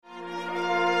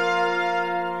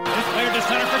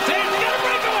center for Taves. Got a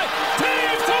breakaway.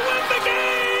 Taves to win the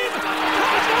game.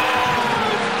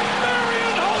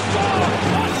 Marian Hossa,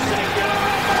 a singular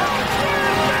effort.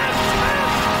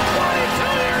 Smith,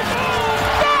 22 years old.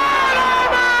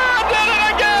 Did it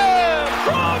again.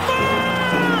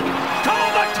 Crawford, call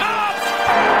the cops.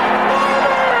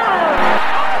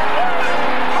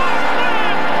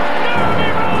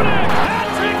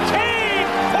 Patrick Kane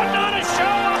put on a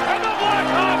show, and the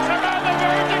Blackhawks are on the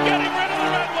verge of getting rid of the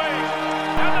Red Wings.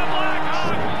 And the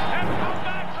Blackhawks have come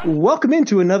back. Welcome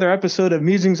into another episode of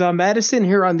Musings on Madison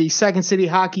here on the Second City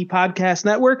Hockey Podcast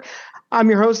Network. I'm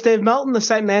your host, Dave Melton, the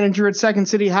site manager at Second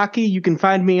City Hockey. You can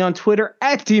find me on Twitter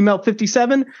at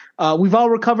DMelt57. We've all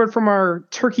recovered from our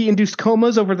turkey-induced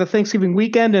comas over the Thanksgiving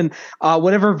weekend, and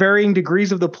whatever varying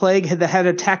degrees of the plague that had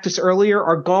attacked us earlier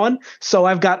are gone. So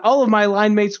I've got all of my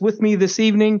line mates with me this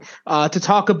evening to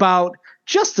talk about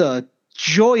just a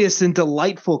joyous and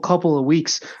delightful couple of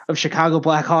weeks of Chicago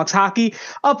Blackhawks hockey.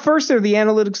 Up first, they're the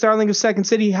analytics darling of Second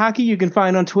City Hockey. You can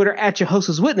find on Twitter at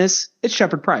Jehoshaphat's Witness. It's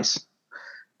Shepard Price.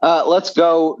 Let's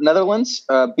go Netherlands.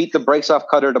 Beat the brakes off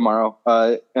Qatar tomorrow.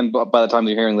 And by the time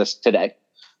you're hearing this today,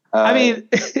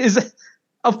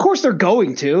 of course they're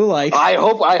going to. Like, I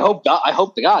hope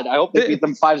to God, I hope they beat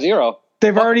them 5-0.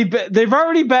 They've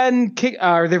already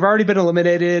been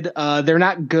eliminated. They're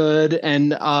not good,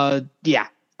 and yeah,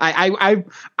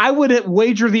 I would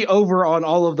wager the over on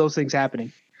all of those things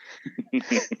happening.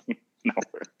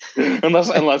 No,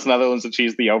 unless Netherlands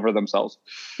achieves the over themselves.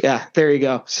 Yeah, there you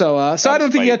go. So I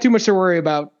don't think you got too much to worry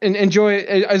about. And enjoy.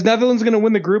 Is Netherlands going to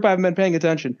win the group? I haven't been paying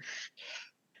attention.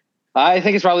 I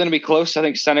think it's probably going to be close. I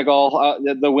think Senegal,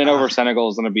 the win over Senegal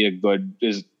is going to be good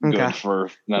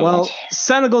for Netherlands. Well,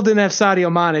 Senegal didn't have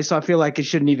Sadio Mane, so I feel like it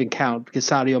shouldn't even count because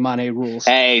Sadio Mane rules.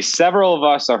 Hey, several of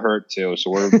us are hurt too,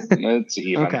 so it's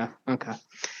even. Okay.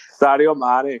 Sadio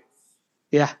Mane.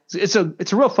 Yeah, it's a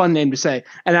real fun name to say,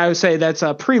 and I would say that's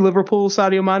pre-Liverpool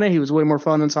Sadio Mane. He was way more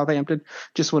fun than Southampton.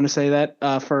 Just want to say that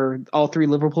for all three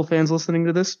Liverpool fans listening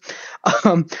to this.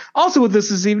 Also with us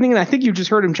this evening, and I think you just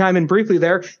heard him chime in briefly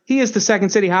there. He is the Second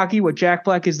City Hockey. What Jack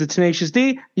Black is the Tenacious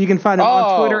D. You can find him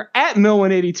on Twitter at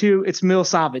Mill182. It's Mill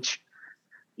Savage.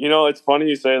 You know, it's funny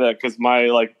you say that because my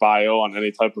bio on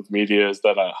any type of media is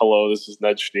that hello, this is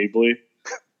Ned Schneebly.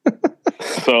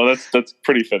 So that's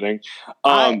pretty fitting.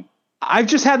 I've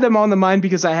just had them on the mind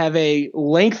because I have a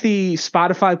lengthy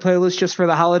Spotify playlist just for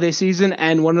the holiday season,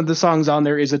 and one of the songs on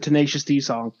there is a Tenacious D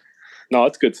song. No,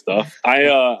 it's good stuff. I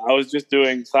was just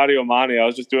doing Sadio Mane. I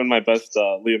was just doing my best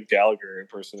Liam Gallagher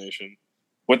impersonation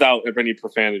without any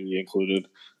profanity included.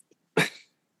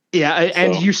 Yeah,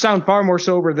 and you sound far more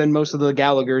sober than most of the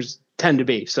Gallaghers tend to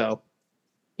be. So.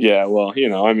 Yeah, well,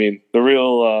 I mean, the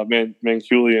real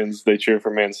Manculians, they cheer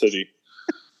for Man City.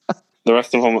 The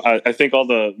rest of them, I think all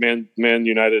the Man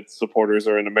United supporters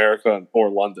are in America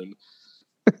or London.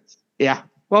 Yeah.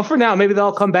 Well, for now, maybe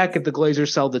they'll come back if the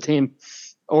Glazers sell the team.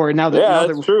 Or now that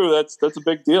that's true. That's a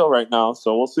big deal right now.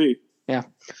 So we'll see. Yeah.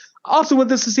 Also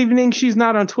with us this evening, she's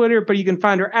not on Twitter, but you can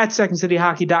find her at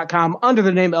secondcityhockey.com under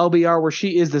the name LBR, where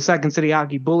she is the Second City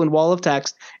Hockey bull and wall of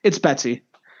text. It's Betsy.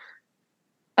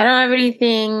 I don't have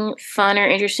anything fun or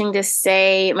interesting to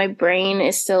say. My brain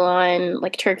is still on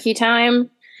turkey time.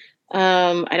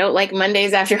 I don't like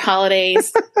Mondays after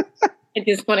holidays. I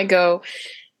just want to go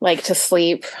to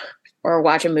sleep or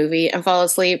watch a movie and fall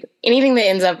asleep. Anything that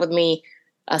ends up with me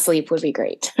asleep would be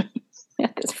great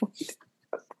at this point.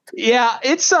 Yeah,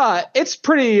 it's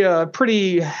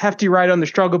pretty hefty ride on the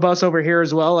struggle bus over here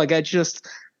as well.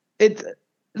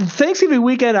 Thanksgiving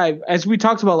weekend, as we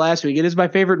talked about last week, it is my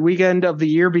favorite weekend of the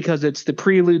year because it's the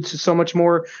prelude to so much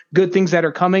more good things that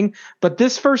are coming. But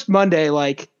this first Monday,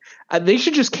 they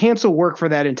should just cancel work for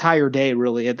that entire day,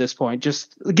 really, at this point.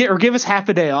 Just give us half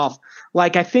a day off.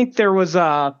 I think there was,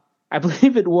 I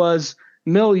believe it was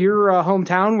Mill, your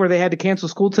hometown, where they had to cancel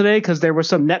school today because there were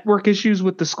some network issues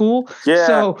with the school.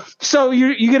 Yeah. So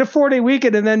you get a 4-day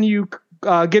weekend, and then you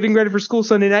getting ready for school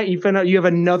Sunday night. You find out you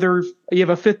have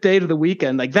a fifth day to the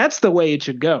weekend. That's the way it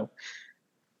should go.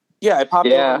 Yeah, I popped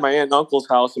over to my aunt and uncle's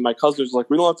house, and my cousin's like,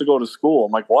 "We don't have to go to school."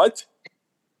 I'm like, "What?"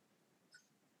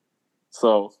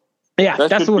 So. Yeah,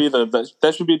 that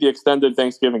should be the extended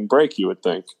Thanksgiving break, you would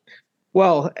think.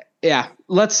 Well, yeah,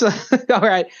 let's all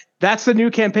right. That's the new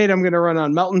campaign I'm going to run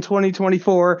on Melton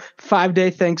 2024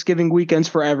 5-day Thanksgiving weekends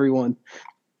for everyone.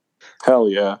 Hell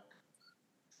yeah.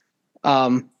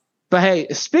 But hey,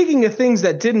 speaking of things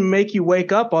that didn't make you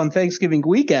wake up on Thanksgiving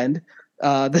weekend,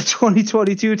 the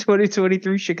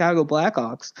 2022-2023 Chicago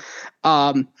Blackhawks.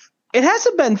 It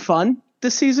hasn't been fun.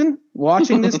 this season,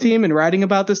 watching this team and writing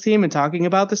about this team and talking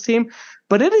about this team,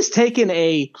 but it has taken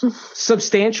a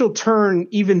substantial turn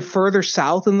even further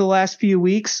south in the last few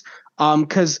weeks.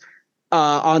 Because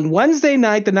on Wednesday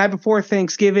night, the night before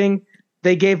Thanksgiving,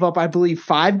 they gave up, I believe,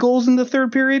 5 goals in the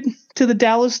third period to the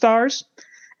Dallas Stars.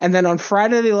 And then on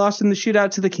Friday, they lost in the shootout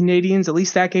to the Canadiens. At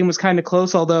least that game was kind of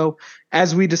close, although,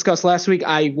 as we discussed last week,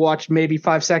 I watched maybe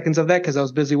 5 seconds of that because I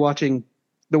was busy watching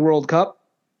the World Cup.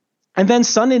 And then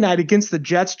Sunday night against the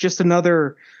Jets, just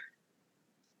another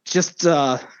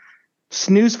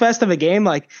snooze fest of a game.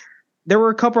 Like, there were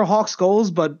a couple of Hawks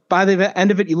goals, but by the end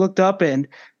of it, you looked up and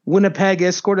Winnipeg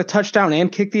has scored a touchdown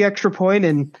and kicked the extra point,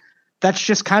 and that's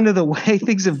just kind of the way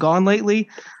things have gone lately.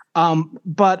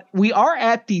 But we are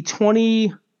at the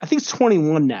 20, I think it's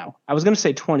 21 now. I was going to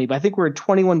say 20, but I think we're at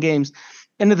 21 games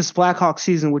into this Blackhawks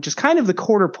season, which is kind of the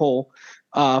quarter pole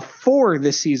for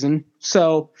this season.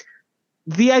 So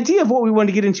the idea of what we want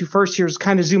to get into first here is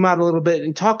kind of zoom out a little bit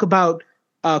and talk about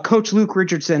Coach Luke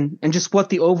Richardson and just what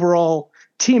the overall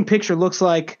team picture looks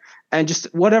like and just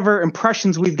whatever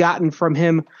impressions we've gotten from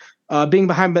him being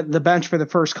behind the bench for the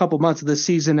first couple months of this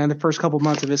season and the first couple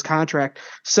months of his contract.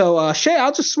 So, Shay,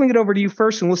 I'll just swing it over to you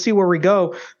first, and we'll see where we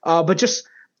go. But just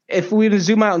if we were to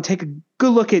zoom out and take a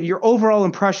good look at your overall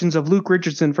impressions of Luke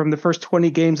Richardson from the first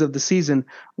 20 games of the season,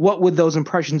 what would those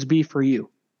impressions be for you?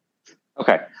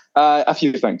 Okay, a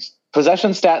few things.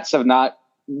 Possession stats have not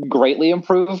greatly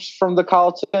improved from the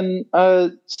Carlton King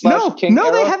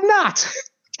era. They have not.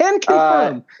 Can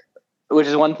confirm. Which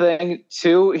is one thing.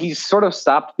 2, he's sort of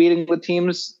stopped beating the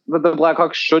teams that the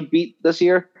Blackhawks should beat this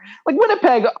year. Like,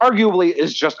 Winnipeg arguably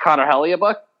is just Connor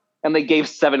Hellebuyck, and they gave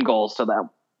 7 goals to them.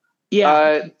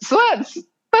 Yeah. So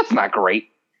that's not great.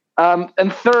 And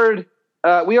 3rd,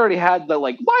 we already had the,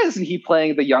 like, why isn't he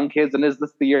playing the young kids, and is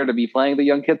this the year to be playing the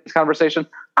young kids conversation?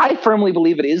 I firmly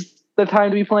believe it is the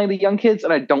time to be playing the young kids,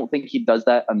 and I don't think he does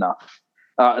that enough,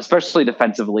 especially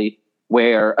defensively,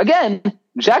 where, again,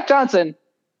 Jack Johnson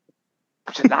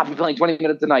should not be playing 20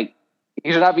 minutes a night.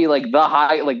 He should not be like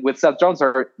with Seth Jones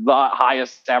hurt, the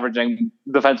highest averaging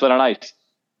defenseman on ice.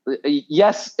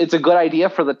 Yes, it's a good idea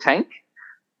for the tank.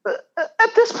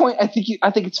 At this point, I think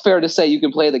it's fair to say you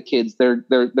can play the kids.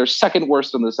 They're second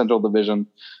worst in the Central Division,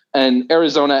 and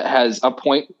Arizona has a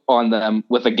point on them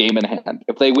with a game in hand.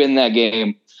 If they win that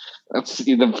game, that's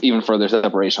even further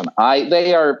separation.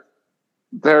 They're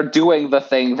doing the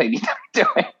thing they need to be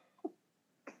doing.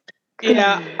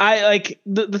 Yeah, I like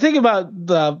the thing about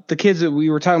the kids that we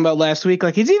were talking about last week.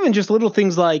 Like, it's even just little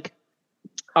things like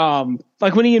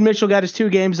when Ian Mitchell got his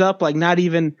 2 games up, like, not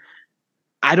even,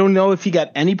 I don't know if he got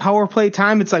any power play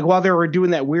time. It's like while they were doing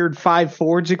that weird 5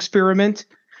 forwards experiment,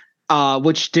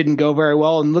 which didn't go very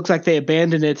well, and looks like they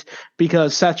abandoned it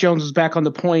because Seth Jones was back on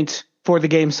the point for the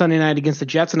game Sunday night against the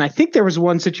Jets. And I think there was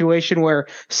one situation where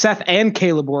Seth and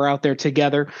Caleb were out there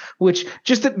together, which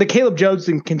just the Caleb Jones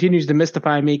thing continues to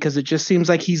mystify me because it just seems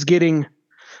like he's getting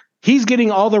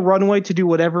all the runway to do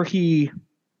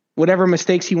whatever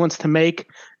mistakes he wants to make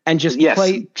and just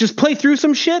play through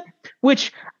some shit,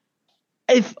 which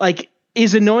if like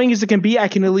is annoying as it can be, I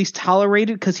can at least tolerate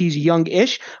it because he's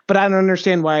young-ish, but I don't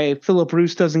understand why Philip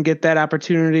Bruce doesn't get that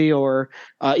opportunity or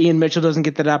Ian Mitchell doesn't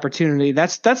get that opportunity.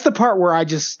 That's the part where I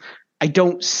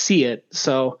don't see it.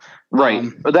 So right,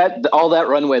 that all that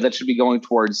runway that should be going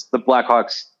towards the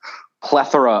Blackhawks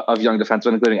plethora of young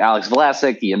defensemen, including Alex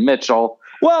Vlasic, Ian Mitchell,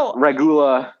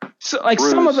 Regula. So like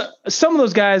Bruce. some of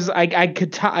those guys,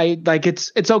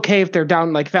 it's okay if they're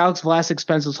down. Like if Alex Vlasic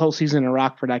spends his whole season in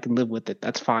Rockford, I can live with it.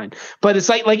 That's fine. But it's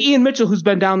like Ian Mitchell, who's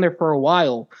been down there for a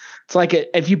while. It's like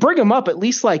if you bring him up, at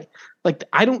least like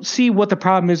I don't see what the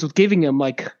problem is with giving him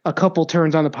like a couple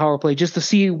turns on the power play just to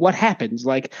see what happens,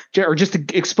 like or just to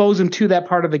expose him to that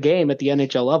part of the game at the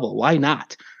NHL level. Why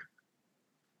not?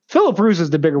 Philip Bruce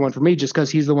is the bigger one for me, just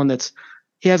because he's the one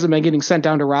he hasn't been getting sent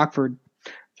down to Rockford.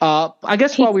 I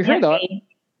guess while we're here, though,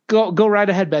 go right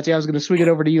ahead, Betsy. I was going to swing it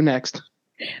over to you next.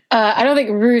 I don't think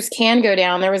Bruce can go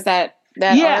down. There was that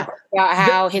article about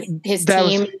how his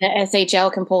team, the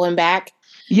SHL, can pull him back.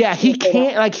 Yeah, he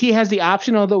can't. Like he has the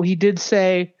option, although he did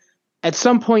say at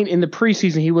some point in the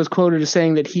preseason he was quoted as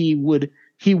saying that he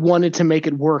wanted to make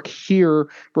it work here,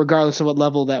 regardless of what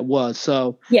level that was.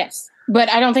 So yes, but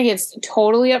I don't think it's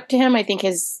totally up to him. I think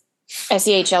his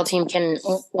SEHL team can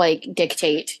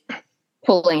dictate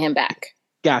pulling him back.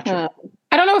 Gotcha.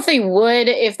 I don't know if they would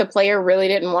if the player really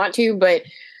didn't want to, but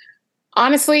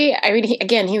honestly, I mean,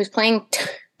 he was playing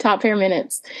top pair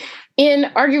minutes in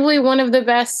arguably one of the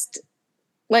best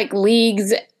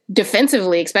leagues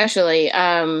defensively, especially.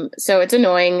 So it's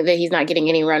annoying that he's not getting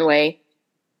any runway.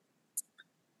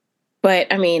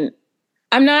 But I mean,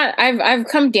 I'm not. I've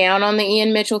come down on the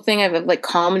Ian Mitchell thing. I've like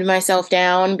calmed myself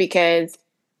down because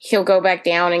he'll go back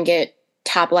down and get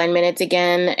top line minutes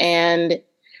again, and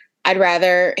I'd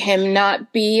rather him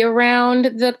not be around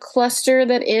the cluster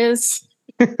that is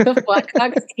the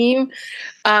Blackhawks team.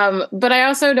 But I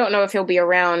also don't know if he'll be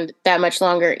around that much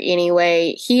longer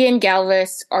anyway. He and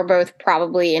Galvis are both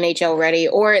probably NHL ready,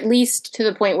 or at least to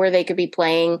the point where they could be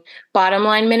playing bottom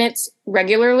line minutes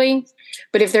regularly.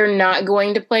 But if they're not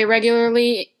going to play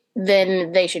regularly,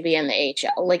 then they should be in the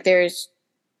AHL. Like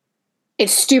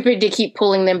it's stupid to keep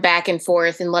pulling them back and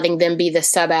forth and letting them be the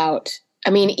sub out. I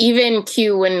mean, even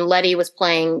Q, when Letty was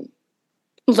playing,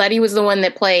 Letty was the one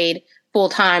that played full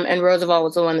time and Roosevelt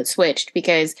was the one that switched,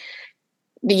 because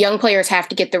the young players have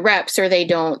to get the reps or they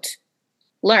don't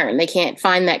learn. They can't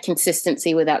find that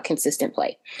consistency without consistent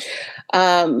play.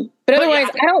 But otherwise,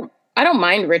 yeah. I don't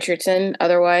mind Richardson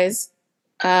otherwise.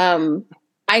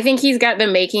 I think he's got the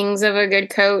makings of a good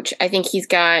coach. I think he's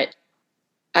got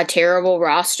a terrible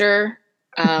roster.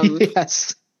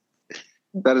 Yes.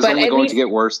 That is only going to get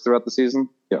worse throughout the season.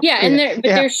 Yeah, and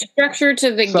there's structure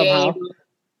to the game.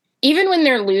 Even when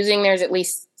they're losing, there's at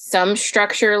least some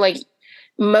structure. Like,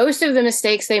 most of the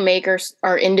mistakes they make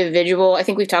are individual. I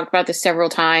think we've talked about this several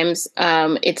times.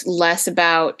 It's less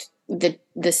about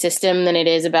the system than it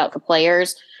is about the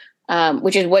players,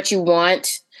 which is what you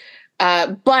want.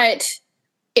 But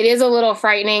it is a little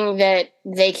frightening that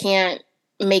they can't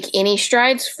make any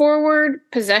strides forward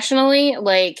possessionally.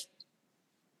 Like,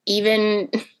 even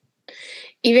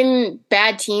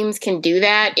bad teams can do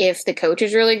that if the coach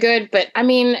is really good. But I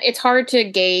mean, it's hard to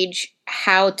gauge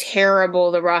how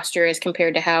terrible the roster is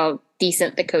compared to how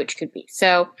decent the coach could be.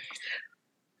 So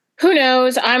who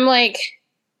knows? I'm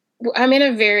in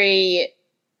a very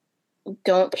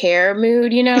don't care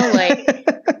mood, like.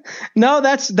 No,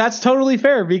 that's totally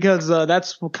fair, because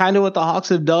that's kind of what the Hawks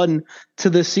have done to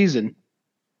this season.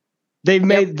 They've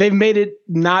made it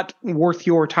not worth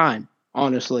your time,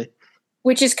 honestly.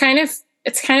 Which is kind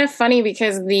of funny,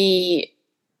 because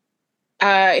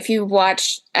if you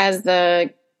watch as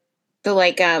the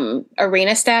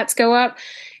arena stats go up,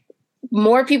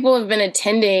 more people have been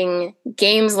attending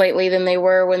games lately than they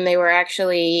were when they were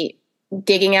actually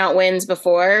digging out wins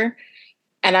before.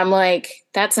 And I'm like,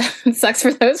 that sucks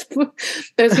for those people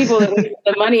that wasted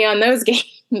the money on those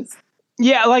games.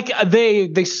 Yeah, like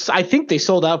I think they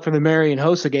sold out for the Marian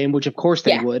Hossa game, which of course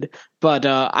they would. But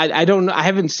I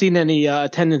haven't seen any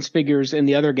attendance figures in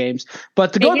the other games.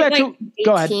 But go back to 18.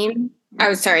 Go ahead. I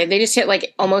was sorry, they just hit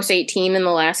almost 18 in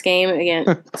the last game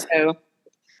again. So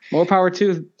more power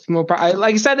to more power.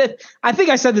 Like I said, I think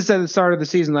I said this at the start of the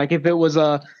season. Like, if it was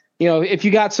if you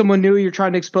got someone new you're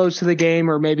trying to expose to the game,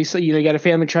 or maybe you got a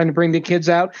family trying to bring the kids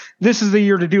out, this is the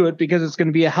year to do it, because it's going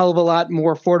to be a hell of a lot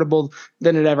more affordable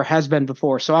than it ever has been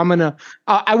before. So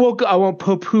I won't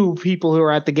poo-poo people who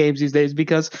are at the games these days,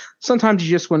 because sometimes you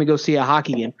just want to go see a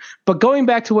hockey game. But going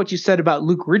back to what you said about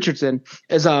Luke Richardson,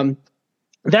 is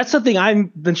that's something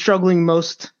I've been struggling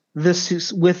most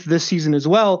with this season as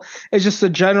well, is just the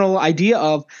general idea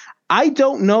of, I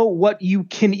don't know what you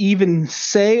can even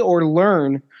say or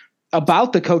learn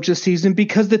about the coach this season,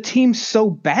 because the team's so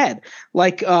bad.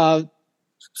 Like,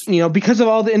 because of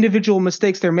all the individual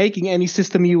mistakes they're making, any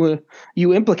system you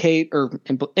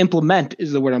implement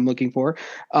is the word I'm looking for.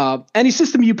 Any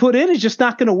system you put in is just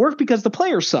not going to work, because the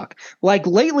players suck. Like,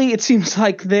 lately, it seems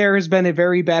like there has been a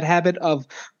very bad habit of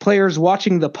players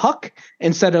watching the puck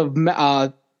instead of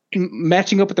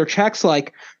matching up with their checks.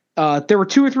 Like, there were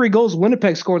 2 or 3 goals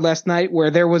Winnipeg scored last night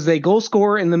where there was a goal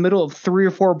scorer in the middle of 3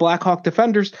 or 4 Blackhawk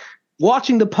defenders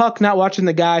watching the puck, not watching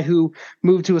the guy who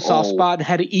moved to a soft spot and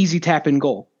had an easy tap in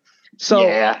goal. So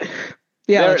yeah,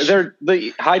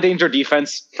 the high danger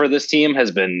defense for this team has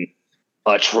been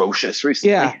atrocious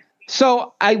recently. Yeah.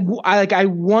 So I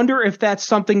wonder if that's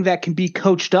something that can be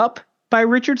coached up by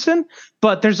Richardson,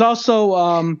 but there's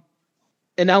also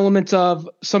an element of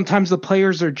sometimes the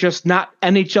players are just not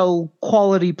NHL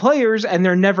quality players, and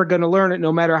they're never going to learn it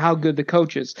no matter how good the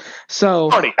coach is. So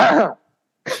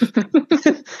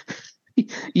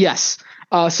yes.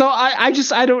 So I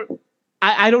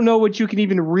don't know what you can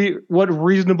even what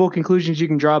reasonable conclusions you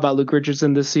can draw about Luke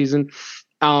Richardson this season.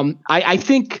 I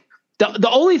think the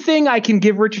only thing I can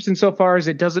give Richardson so far is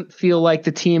it doesn't feel like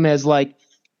the team has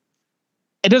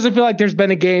it doesn't feel like there's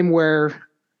been a game where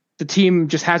the team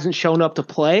just hasn't shown up to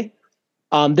play.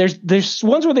 There's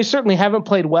ones where they certainly haven't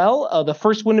played well. The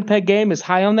first Winnipeg game is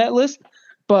high on that list,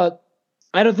 but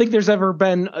I don't think there's ever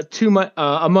been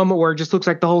a moment where it just looks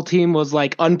like the whole team was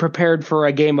unprepared for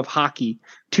a game of hockey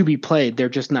to be played. They're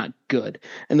just not good,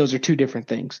 and those are two different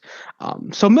things.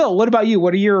 So, Mill, what about you?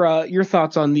 What are your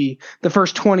thoughts on the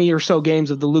first 20 or so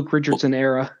games of the Luke Richardson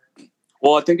era?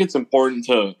 Well, I think it's important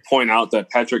to point out that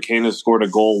Patrick Kane has scored a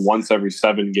goal once every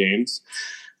 7 games.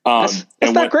 That's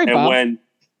not great, Bob.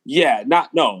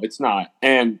 No, it's not.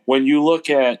 And when you look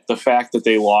at the fact that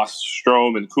they lost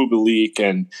Strome and Kubalik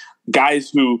and guys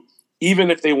who,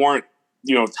 even if they weren't,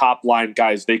 top line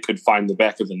guys, they could find the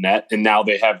back of the net, and now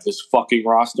they have this fucking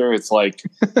roster. It's like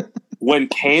when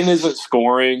Kane isn't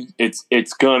scoring,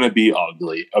 it's gonna be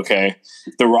ugly. Okay,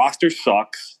 the roster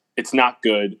sucks. It's not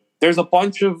good. There's a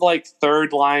bunch of like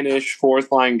third line-ish,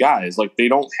 fourth line guys. Like they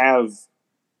don't have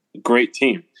a great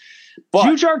team.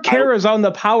 Jujhar Khaira is on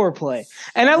the power play,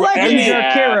 and I like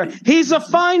Jujhar Khaira. He's a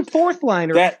fine fourth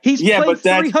liner. He's played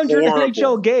 300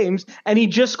 NHL games, and he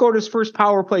just scored his first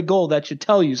power play goal. That should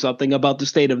tell you something about the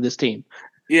state of this team.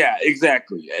 Yeah,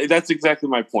 exactly. That's exactly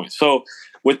my point. So,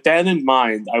 with that in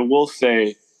mind, I will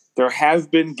say there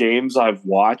have been games I've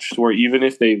watched where even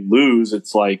if they lose,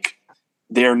 it's like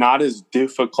they're not as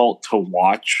difficult to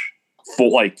watch for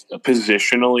like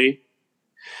positionally.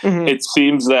 Mm-hmm. It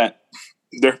seems that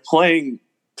they're playing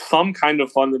some kind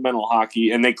of fundamental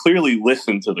hockey, and they clearly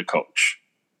listen to the coach.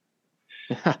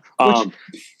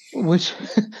 Which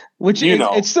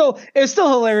it's still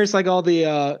hilarious. Like all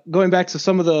the going back to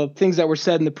some of the things that were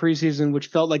said in the preseason, which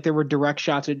felt like there were direct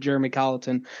shots at Jeremy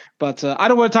Colleton. But I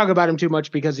don't want to talk about him too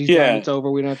much because he's done. It's over.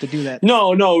 We don't have to do that.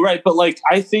 No, right. But like,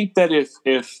 I think that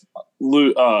if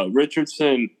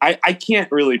Richardson, I can't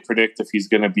really predict if he's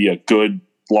going to be a good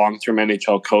long-term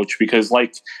NHL coach because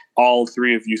like all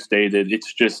three of you stated,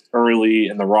 it's just early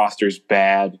and the roster's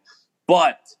bad.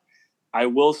 But I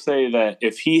will say that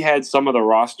if he had some of the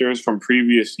rosters from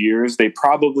previous years, they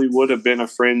probably would have been a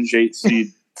fringe 8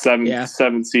 seed,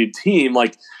 7 seed team.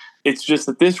 Like it's just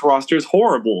that this roster is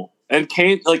horrible, and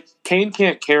Kane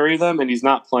can't carry them, and he's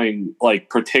not playing like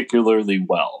particularly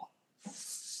well.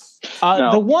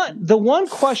 No. The one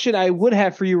question I would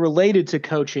have for you related to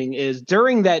coaching is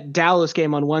during that Dallas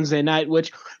game on Wednesday night,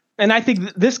 and I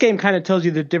think this game kind of tells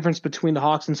you the difference between the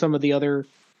Hawks and some of the other,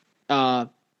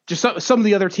 just some of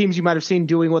the other teams you might have seen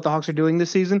doing what the Hawks are doing this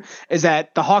season, is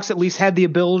that the Hawks at least had the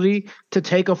ability to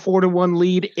take a 4-1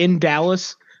 lead in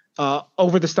Dallas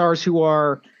over the Stars, who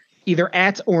are either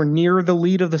at or near the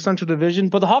lead of the Central Division.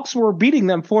 But the Hawks were beating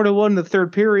them 4-1 in the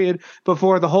third period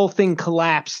before the whole thing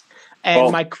collapsed.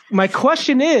 And my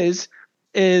question is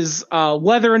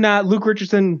whether or not Luke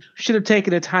Richardson should have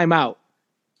taken a timeout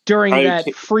during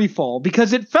that free fall,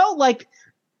 because it felt like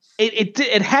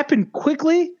it happened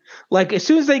quickly. Like as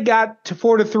soon as they got to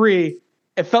 4-3,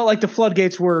 it felt like the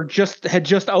floodgates had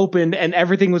just opened and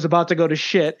everything was about to go to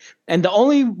shit. And the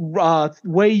only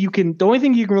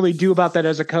thing you can really do about that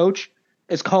as a coach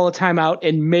is call a timeout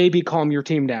and maybe calm your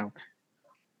team down.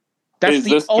 Is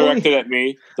this directed at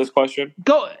me, this question?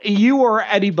 Go you or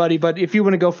anybody, but if you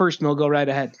want to go first, Mil, go right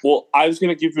ahead. Well, I was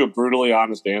going to give you a brutally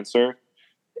honest answer.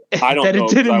 I don't know. It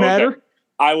didn't matter?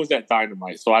 I was at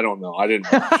Dynamite, so I don't know. I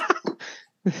didn't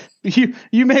know.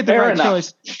 You made the right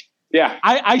choice. Yeah.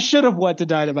 I should have went to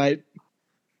Dynamite.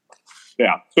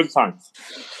 Yeah, good times.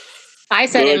 I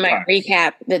said in my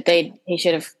recap that he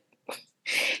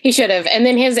should have. And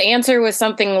then his answer was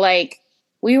something like,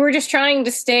 we were just trying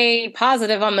to stay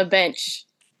positive on the bench.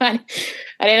 I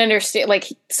didn't understand. Like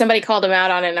somebody called him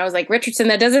out on it, and I was like, Richardson,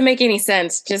 that doesn't make any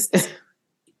sense. Just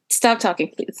stop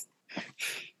talking, please.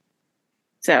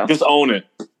 So just own it.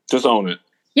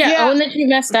 Yeah, own that you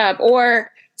messed up,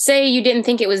 or say you didn't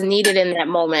think it was needed in that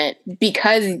moment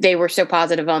because they were so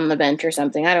positive on the bench or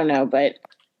something. I don't know, but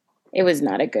it was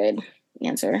not a good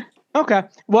answer. Okay.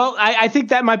 Well, I think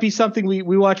that might be something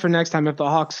we watch for next time if the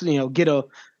Hawks,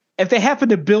 if they happen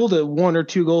to build a 1 or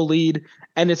 2 goal lead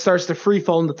and it starts to free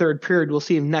fall in the third period, we'll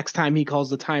see if next time he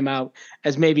calls the timeout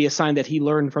as maybe a sign that he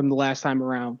learned from the last time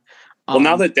around. Well,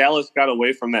 now that Dallas got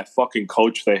away from that fucking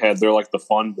coach they had, they're like the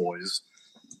fun boys.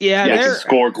 Yeah, they can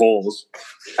score goals.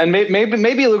 And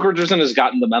maybe Luke Richardson has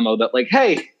gotten the memo that like,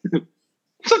 hey,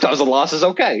 sometimes a loss is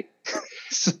okay.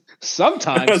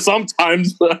 Sometimes.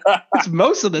 It's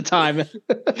most of the time.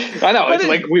 I know. It's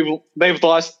like they've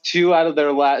lost 2 out of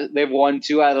their last. They've won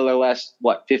 2 out of their last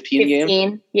 15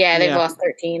 games. Yeah, they've lost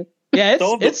 13. Yeah,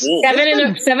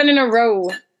 it's 7 in a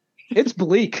row. It's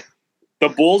bleak. The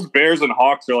Bulls, Bears, and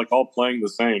Hawks are like all playing the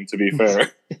same. To be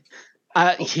fair.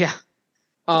 Yeah.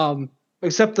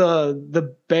 Except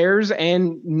the Bears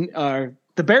and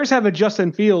the Bears have a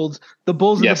Justin Fields. The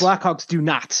Bulls and the Blackhawks do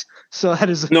not. So that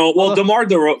is DeMar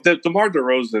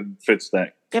DeRozan fits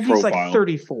that profile. He's like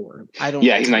 34. I don't.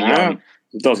 Yeah, he's not young.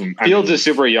 It doesn't. Fields is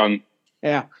super young.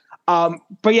 Yeah.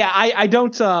 But yeah, I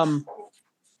don't.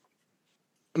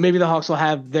 maybe the Hawks will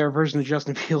have their version of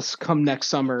Justin Fields come next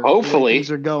summer. Hopefully.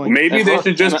 Things are going. Maybe they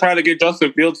should just try to get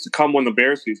Justin Fields to come when the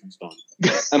Bears season's done.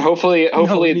 And hopefully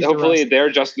their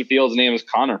Justin Fields' name is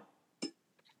Connor.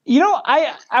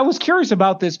 I was curious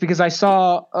about this because I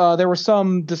saw there was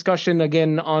some discussion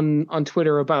again on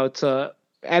Twitter about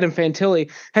Adam Fantilli.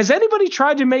 Has anybody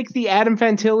tried to make the Adam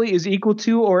Fantilli is equal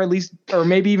to, or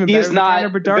maybe even better than Connor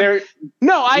Bedard?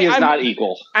 No, he is not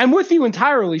equal. I'm with you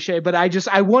entirely, Shay, but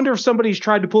I wonder if somebody's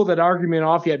tried to pull that argument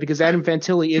off yet because Adam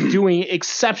Fantilli is doing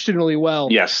exceptionally well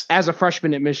as a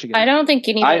freshman at Michigan. I don't think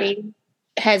anybody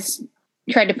has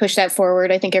tried to push that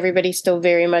forward. I think everybody's still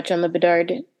very much on the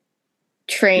Bedard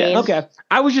train. Yeah, okay.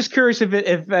 I was just curious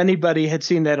if anybody had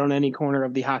seen that on any corner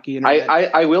of the hockey internet.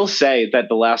 I will say that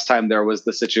the last time there was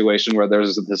the situation where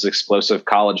there's this explosive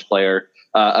college player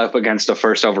up against a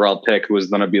first overall pick who was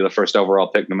going to be the first overall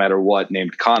pick no matter what,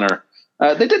 named Connor,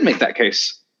 they did make that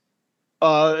case.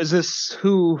 Is this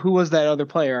who was that other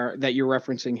player that you're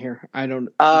referencing here? I'm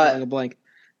drawing a blank.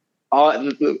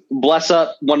 Bless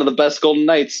up one of the best Golden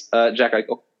Knights, Jack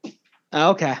Eichel.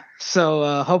 Okay,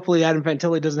 so hopefully Adam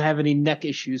Fantilli doesn't have any neck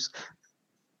issues.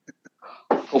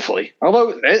 Hopefully,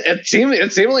 although it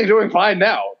seemingly doing fine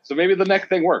now, so maybe the neck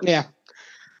thing works. Yeah.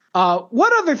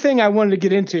 What other thing I wanted to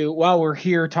get into while we're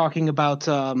here talking about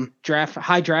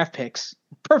high draft picks?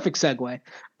 Perfect segue.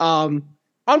 On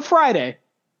Friday,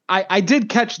 I did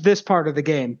catch this part of the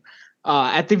game.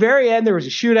 At the very end, there was a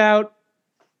shootout.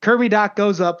 Kirby Dach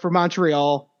goes up for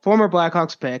Montreal, former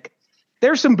Blackhawks pick.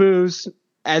 There's some boos,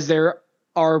 as there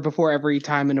are before every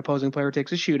time an opposing player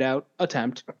takes a shootout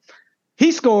attempt.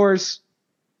 He scores.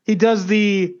 He does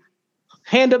the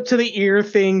hand up to the ear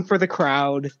thing for the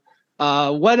crowd.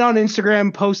 Went on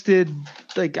Instagram, posted,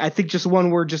 I think just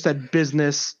one word, just said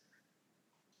business.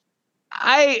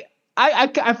 I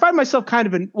find myself kind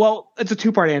of it's a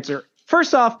two-part answer.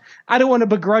 First off, I don't want to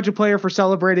begrudge a player for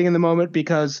celebrating in the moment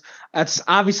because that's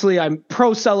obviously I'm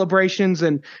pro celebrations.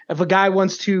 And if a guy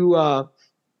wants to,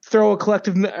 throw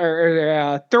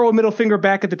a middle finger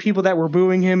back at the people that were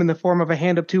booing him in the form of a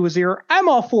hand up to his ear, I'm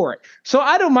all for it. So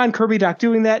I don't mind Kirby Dach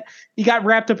doing that. He got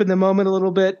wrapped up in the moment a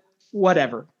little bit,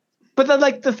 whatever. But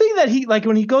the thing that he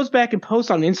when he goes back and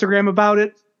posts on Instagram about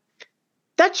it,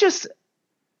 it's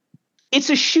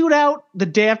a shootout the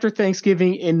day after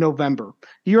Thanksgiving in November.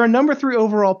 You're a number 3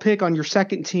 overall pick on your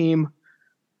second team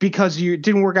because you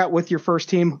didn't work out with your first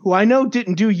team, who I know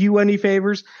didn't do you any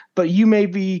favors, but you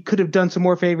maybe could have done some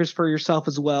more favors for yourself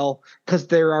as well, because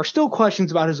there are still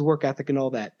questions about his work ethic and all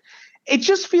that. It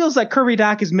just feels like Kirby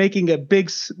Dach is making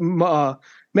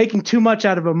making too much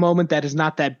out of a moment that is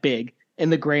not that big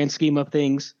in the grand scheme of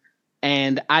things.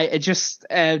 And that just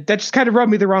kind of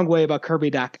rubbed me the wrong way about Kirby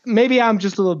Dach. Maybe I'm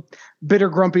just a little bitter,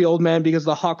 grumpy old man because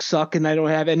the Hawks suck and I don't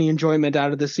have any enjoyment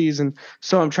out of the season.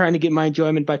 So I'm trying to get my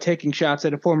enjoyment by taking shots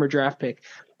at a former draft pick.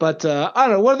 But I don't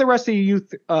know. What do the rest of you,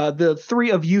 the three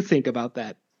of you, think about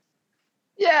that?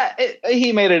 Yeah,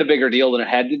 he made it a bigger deal than it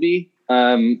had to be.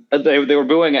 They were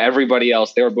booing everybody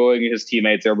else. They were booing his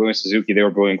teammates. They were booing Suzuki. They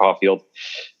were booing Caulfield.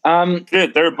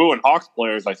 They were booing Hawks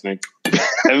players, I think.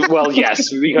 Well,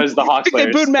 yes, because the Hawks players.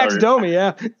 They booed Max Domi,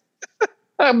 yeah.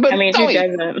 But I mean, who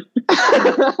doesn't?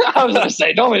 I was going to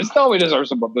say, Domi deserves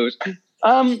some more boost.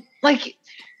 Dach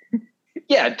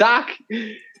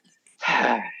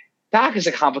is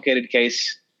a complicated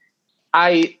case.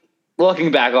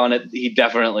 Looking back on it, he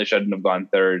definitely shouldn't have gone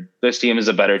third. This team is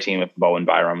a better team if Bowen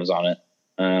Byram was on it.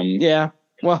 Yeah,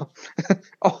 well,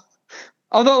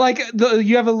 although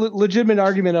you have a legitimate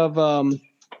argument of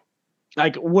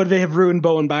would they have ruined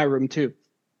Bowen Byram too?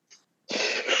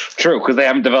 True, because they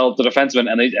haven't developed a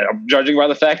defenseman, and judging by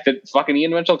the fact that fucking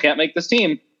Ian Mitchell can't make this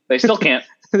team, they still can't.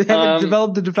 They haven't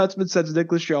developed a defenseman since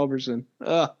Nicholas Chalverson.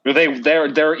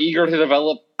 They're eager to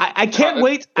develop. I can't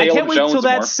wait. I can't wait till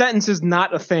that sentence is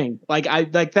not a thing.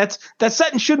 That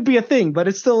sentence should be a thing, but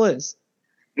it still is.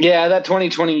 Yeah, that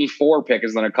 2024 pick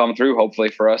is going to come through hopefully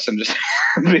for us and just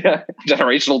be a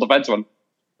generational defenseman.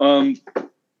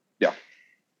 Yeah.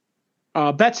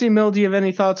 Betsy Mill, do you have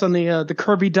any thoughts on the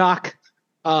Kirby Dach?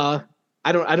 I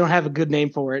don't have a good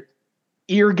name for it.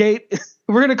 Eargate.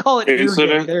 We're gonna call it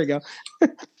Eargate. There you go.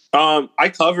 I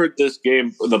covered this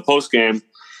game, the post game,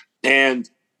 and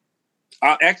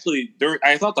I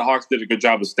thought the Hawks did a good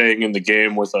job of staying in the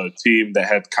game with a team that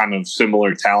had kind of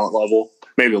similar talent level,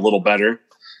 maybe a little better,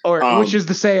 which is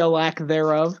to say a lack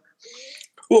thereof.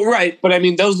 Well, right, but I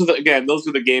mean, those are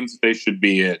the games that they should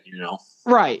be in, you know.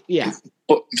 Right. Yeah.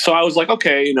 So I was like,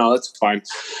 okay, that's fine.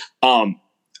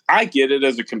 I get it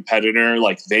as a competitor.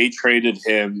 Like, they traded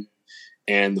him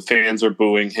and the fans are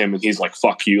booing him and he's like,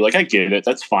 fuck you. Like, I get it.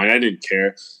 That's fine. I didn't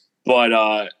care.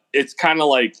 But it's kind of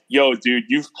like, yo, dude,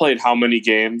 you've played how many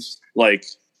games? Like,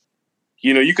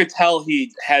 you know, you could tell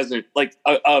he hasn't, like,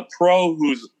 a pro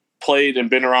who's played and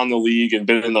been around the league and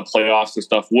been in the playoffs and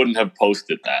stuff wouldn't have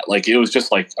posted that. Like, it was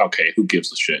just like, okay, who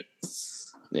gives a shit?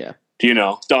 Yeah. You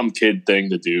know, dumb kid thing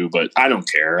to do, but I don't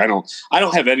care. I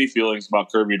don't have any feelings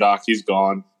about Kirby Dach. He's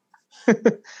gone.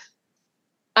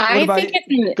 I think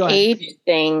it's an age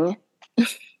thing.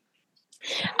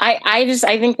 I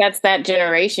think that's that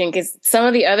generation, because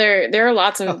there are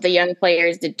lots of the young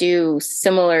players that do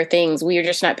similar things. We are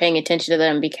just not paying attention to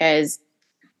them because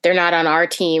they're not on our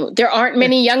team. There aren't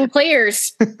many young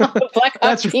players on the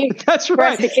Blackhawks team. That's for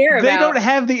right. us to care they about. don't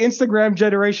have the Instagram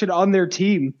generation on their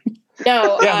team.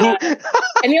 No.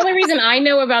 And the only reason I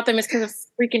know about them is because of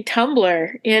freaking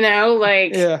Tumblr, you know,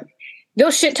 like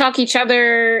they'll shit talk each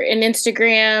other in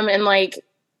Instagram and like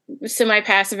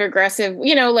semi-passive aggressive,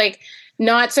 you know, like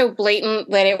not so blatant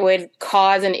that it would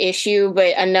cause an issue,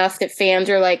 but enough that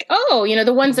fans are like, oh, you know,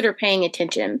 the ones that are paying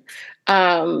attention.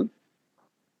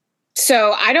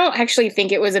 So I don't actually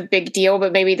think it was a big deal,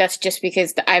 but maybe that's just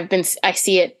because I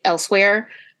see it elsewhere.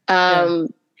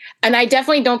 And I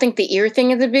definitely don't think the ear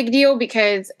thing is a big deal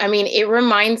because, I mean, it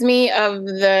reminds me of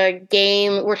the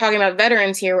game, we're talking about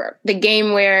veterans here, the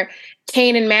game where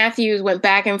Kane and Matthews went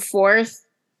back and forth,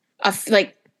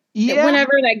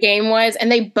 whenever that game was,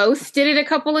 and they both did it a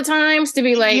couple of times to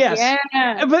be like,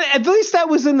 But at least that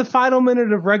was in the final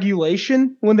minute of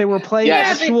regulation when they were playing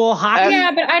actual hockey.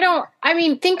 Yeah, but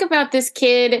think about this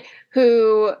kid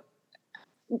who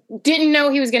didn't know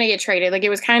he was going to get traded. Like, it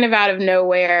was kind of out of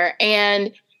nowhere,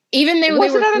 and even though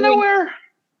was it out of nowhere?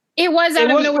 It was out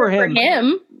of nowhere for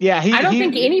him. Yeah, I don't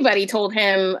think anybody told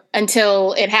him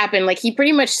until it happened. Like, he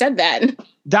pretty much said that.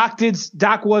 Doc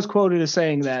was quoted as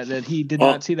saying that he did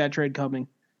not see that trade coming.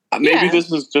 Maybe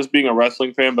this is just being a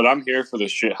wrestling fan, but I'm here for the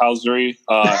shithousery.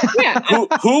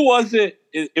 Who was it?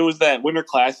 It was that Winter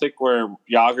Classic where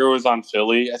Yager was on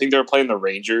Philly. I think they were playing the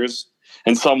Rangers,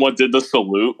 and someone did the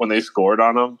salute when they scored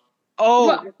on them.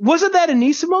 Oh, wasn't that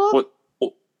Anisimov?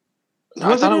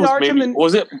 Was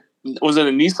it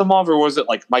Anisimov or was it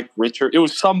like Mike Richard? It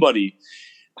was somebody,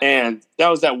 and that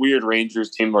was that weird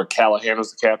Rangers team where Callahan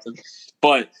was the captain.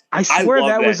 But I swear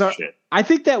that was shit. I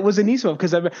think that was Anisimov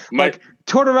because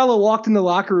Tortorella walked in the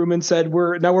locker room and said,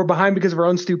 "We're behind because of our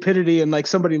own stupidity," and like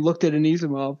somebody looked at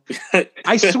Anisimov.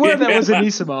 I swear that was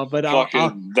Anisimov, but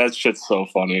that shit's so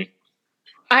funny.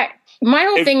 My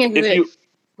whole thing is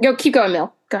keep going,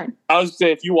 Mill. Go ahead. I was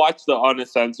say if you watch the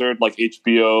uncensored like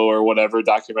HBO or whatever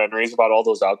documentaries about all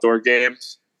those outdoor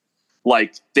games,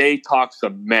 like they talk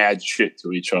some mad shit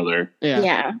to each other.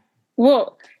 Yeah.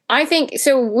 Well, I think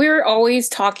so. We're always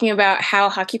talking about how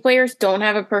hockey players don't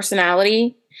have a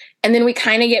personality, and then we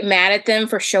kind of get mad at them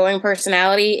for showing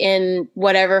personality in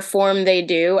whatever form they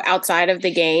do outside of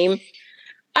the game.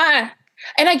 And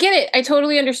I get it. I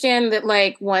totally understand that.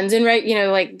 Like one's in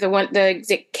like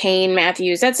the Kane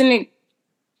Matthews. That's in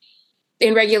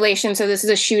regulation, so this is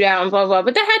a shootout and blah blah.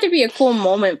 But that had to be a cool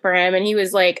moment for him, and he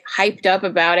was like hyped up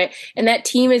about it. And that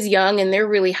team is young, and they're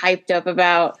really hyped up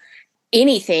about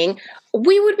anything.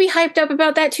 We would be hyped up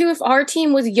about that too if our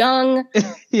team was young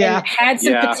and had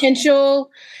some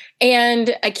potential,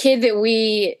 and a kid that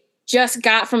we just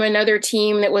got from another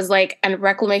team that was like a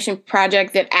reclamation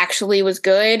project that actually was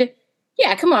good.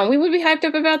 Yeah, come on, we would be hyped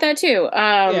up about that too.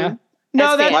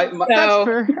 No, that's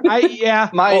fair.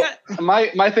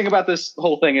 My thing about this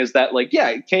whole thing is that, like,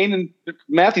 Kane and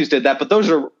Matthews did that, but those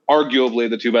are arguably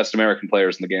the two best American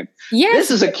players in the game. Yes.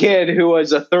 This is a kid who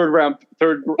was a third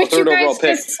overall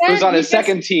pick who's on his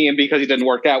second team because he didn't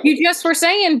work out. You just were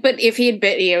saying, but if he had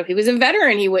been, if he was a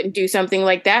veteran, he wouldn't do something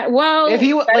like that. Well, if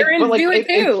he veterans do it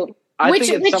too. Which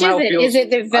is it? Is it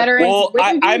that veterans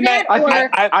wouldn't do that?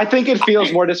 I think it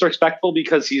feels more disrespectful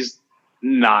because he's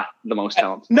not the most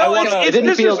talented. No, I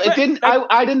didn't feel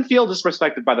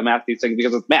disrespected by the Matthews thing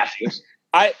because it's Matthews.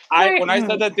 When I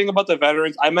said that thing about the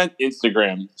veterans, I meant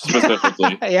Instagram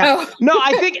specifically. No,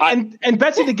 I think and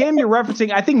Betsy, the game you're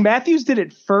referencing, I think Matthews did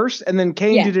it first, and then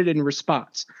Kane did it in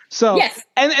response. So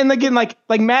and again, like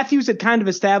Matthews had kind of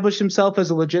established himself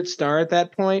as a legit star at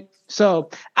that point.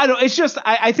 So I don't. It's just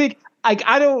I think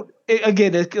I don't.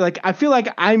 Again, like I feel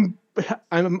like I'm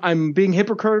being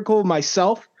hypocritical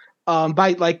myself.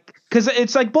 By like, because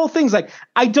it's like both things. Like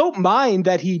I don't mind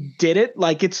that he did it.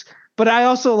 Like but I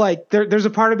also like there's a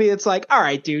part of me that's like, all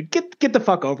right, dude, get the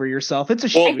fuck over yourself. It's a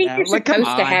shootout. I think you're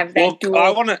supposed to have that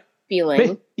dual.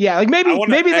 feeling. Yeah, like maybe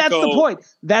that's the echo- point.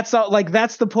 That's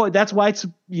the point. That's why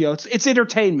it's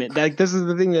entertainment. Like this is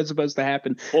the thing that's supposed to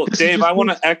happen. Well, This is Dave, just I want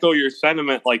proof- to echo your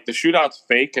sentiment. Like the shootout's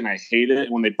fake, and I hate it.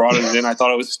 When they brought it in, I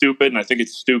thought it was stupid, and I think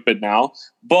it's stupid now.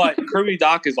 But Kirby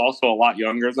Doc is also a lot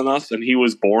younger than us, and he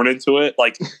was born into it.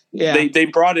 Like Yeah. they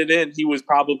brought it in, he was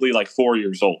probably like 4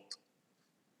 years old,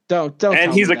 Don't. and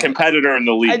tell he's me a that. competitor in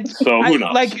the league. So who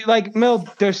knows? Like Mel,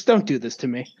 don't do this to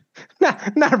me.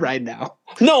 Not right now.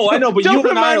 No, I know, but don't you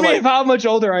and I are remind me like, of how much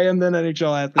older I am than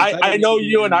NHL athletes. I know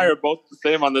you and I are both the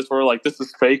same on this. We're like, this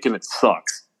is fake and it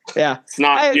sucks. Yeah. It's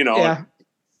not, Yeah.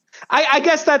 I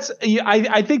guess that's.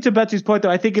 I think to Betsy's point though.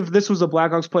 I think if this was a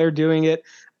Blackhawks player doing it,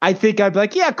 I think I'd be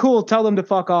like, yeah, cool. Tell them to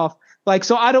fuck off. Like,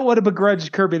 so I don't want to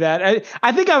begrudge Kirby that.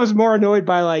 I think I was more annoyed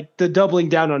by like the doubling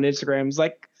down on Instagram. It's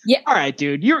like, Yeah. all right,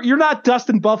 dude, you're not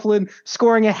Dustin Byfuglien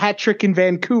scoring a hat trick in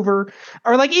Vancouver,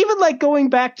 or like even like going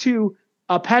back to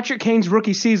Patrick Kane's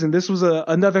rookie season. This was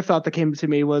another thought that came to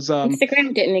me was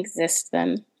Instagram didn't exist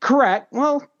then. correct.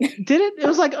 Well, did it? It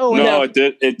was like No, it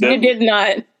did. It It did. did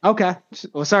not. Okay.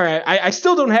 Well, sorry. I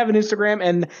still don't have an Instagram,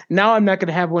 and now I'm not going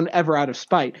to have one ever out of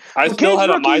spite. I But still Kane's had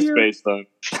a rookie year- MySpace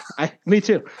though. Me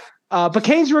too. But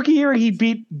Kane's rookie year, he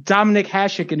beat Dominik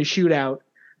Hasek in a shootout.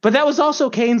 But that was also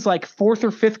Kane's like fourth or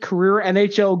fifth career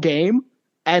NHL game,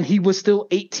 and he was still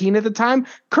 18 at the time.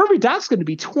 Kirby Doc's going to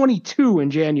be 22 in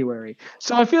January.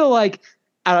 So I feel like,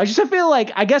 I feel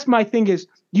like, I guess my thing is,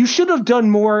 you should have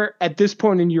done more at this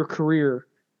point in your career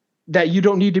that you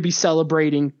don't need to be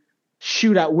celebrating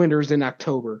shootout winners in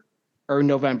October or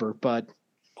November. But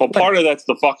Well, part of that's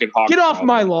the fucking hockey. get off problem.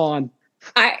 my lawn.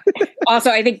 I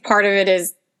think part of it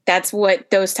is that's what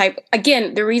those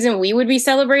the reason we would be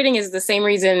celebrating is the same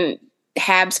reason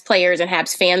Habs players and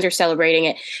Habs fans are celebrating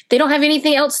it. They don't have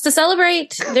anything else to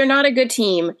celebrate. They're not a good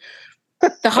team.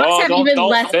 The Hawks Oh, have don't- even don't-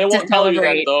 less They to won't tell you that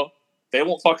celebrate. though. They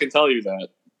won't fucking tell you that.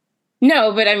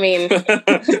 No, but I mean,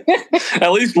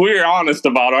 At least we're honest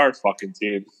about our fucking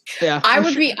team. Yeah, I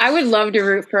would love to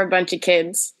root for a bunch of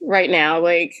kids right now.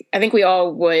 Like, I think we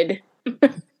all would. I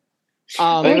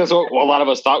think that's what a lot of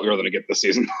us thought we were going to get this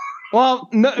season. Well,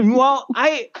 no,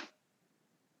 I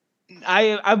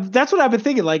that's what I've been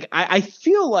thinking. Like, I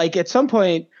feel like at some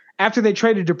point after they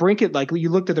traded DeBrincat, like you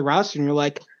looked at the roster and you're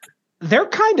like, they're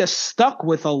kind of stuck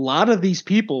with a lot of these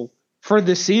people for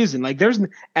this season. Like, there's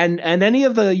and any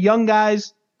of the young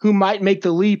guys who might make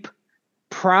the leap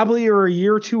probably are a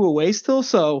year or two away still.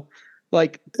 So,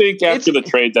 like, I think after the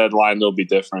trade deadline, they'll be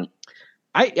different.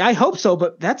 I hope so,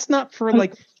 but that's not for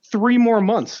like 3 more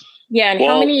months. Yeah, and Well,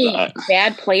 how many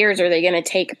bad players are they going to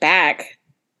take back?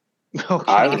 Oh,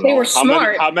 I God. don't they know. were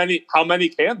smart. How many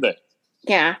can they?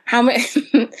 Yeah, how many?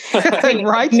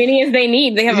 Right? Many as they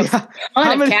need. They have a Yeah.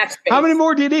 ton of cap space. How many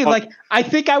more do you need? Like, I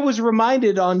think I was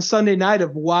reminded on Sunday night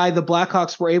of why the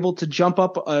Blackhawks were able to jump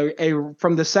up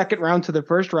from the second round to the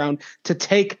first round to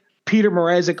take Peter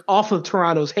Mrazek off of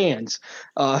Toronto's hands,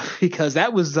 because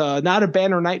that was not a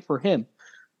banner night for him.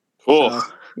 Cool.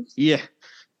 Yeah,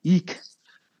 eek.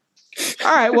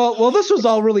 All right, well, this was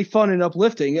all really fun and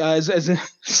uplifting, as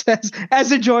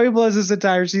enjoyable as this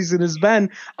entire season has been.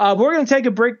 We're going to take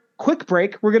a quick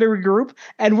break. We're going to regroup,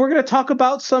 and we're going to talk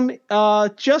about some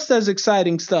just as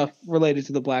exciting stuff related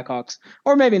to the Blackhawks,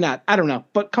 or maybe not. I don't know,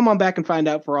 but come on back and find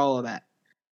out for all of that.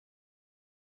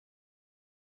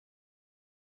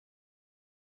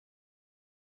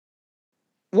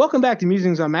 Welcome back to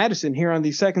Musings on Madison here on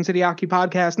the Second City Hockey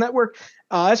Podcast Network.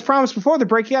 As promised before the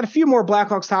break, you got a few more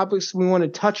Blackhawks topics we want to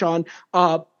touch on.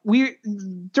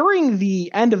 During the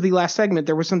end of the last segment,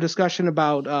 there was some discussion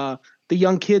about the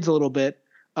young kids a little bit.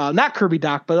 Not Kirby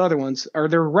Doc, but other ones, or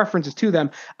there were references to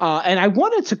them. And I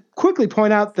wanted to quickly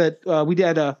point out that we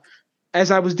did as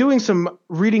I was doing some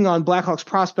reading on Blackhawks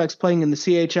prospects playing in the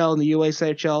CHL and the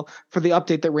USHL for the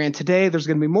update that ran today, there's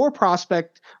going to be more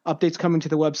prospect updates coming to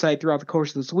the website throughout the course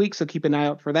of this week, so keep an eye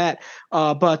out for that.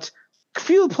 But a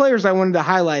few players I wanted to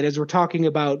highlight as we're talking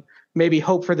about maybe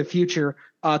hope for the future.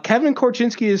 Kevin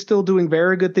Korchinski is still doing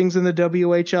very good things in the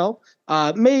WHL.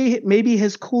 Maybe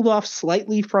has cooled off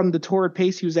slightly from the torrid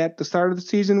pace he was at the start of the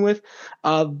season with.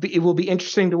 It will be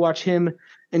interesting to watch him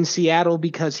in Seattle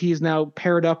because he is now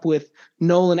paired up with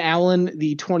Nolan Allen,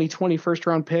 the 2020 first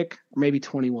round pick, or maybe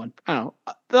 21. I don't know.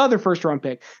 The other first round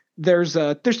pick. There's 2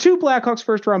 Blackhawks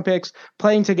first round picks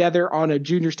playing together on a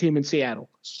juniors team in Seattle.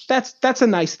 That's a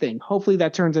nice thing. Hopefully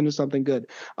that turns into something good.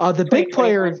 The big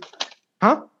player,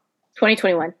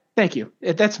 2021. Thank you.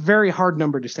 That's a very hard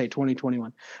number to say,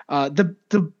 2021.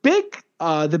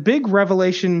 The big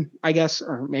revelation, I guess,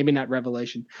 or maybe not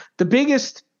revelation. The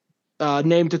biggest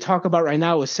name to talk about right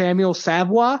now is Samuel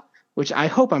Savoie, which I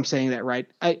hope I'm saying that right.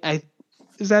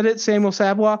 Is that it? Samuel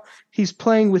Savoie. He's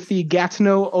playing with the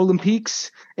Gatineau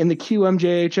Olympiques in the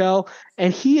QMJHL,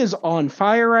 and he is on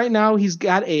fire right now. He's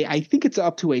got I think it's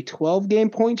up to a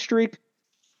 12-game point streak.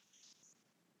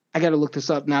 I got to look this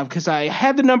up now because I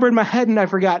had the number in my head and I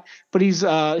forgot. But he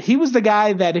was the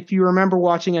guy that, if you remember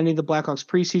watching any of the Blackhawks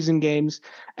preseason games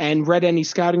and read any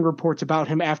scouting reports about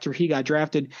him after he got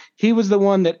drafted, he was the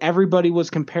one that everybody was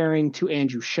comparing to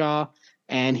Andrew Shaw.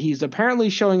 And he's apparently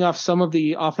showing off some of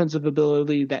the offensive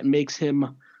ability that makes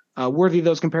him worthy of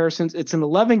those comparisons. It's an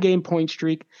 11-game point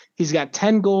streak. He's got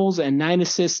 10 goals and 9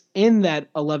 assists in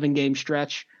that 11-game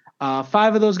stretch. 5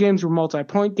 of those games were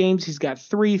multi-point games. He's got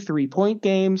 3 3-point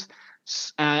games.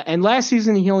 And last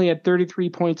season, he only had 33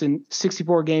 points in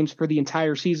 64 games for the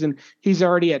entire season. He's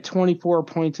already at 24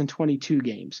 points in 22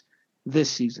 games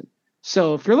this season.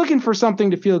 So if you're looking for something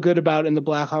to feel good about in the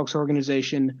Blackhawks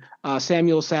organization,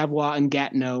 Samuel Savoie and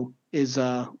Gatineau is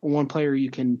one player you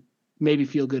can maybe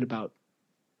feel good about.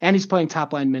 And he's playing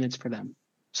top-line minutes for them.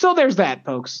 So there's that,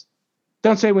 folks.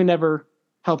 Don't say we never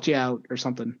helped you out or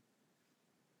something.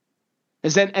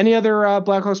 Is that any other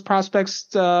Blackhawks prospects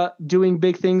doing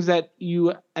big things that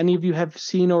any of you have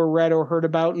seen or read or heard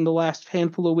about in the last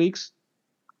handful of weeks?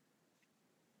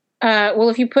 Well,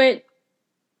 if you put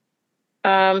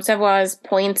Savoie's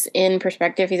points in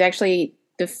perspective, he's actually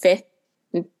the 5th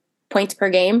points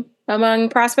per game among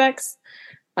prospects,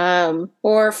 or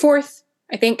 4th,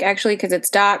 I think, actually, because it's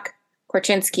Doc,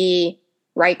 Korchinski,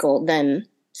 Reichel, then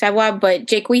Savoie, but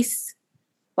Jake Weiss.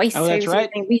 Oh, that's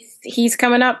right. He's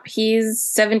coming up. He's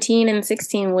 17 and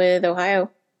 16 with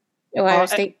Ohio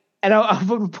State. And I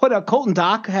would put Colton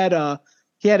Dock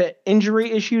he had injury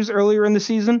issues earlier in the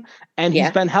season, and he's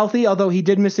been healthy, although he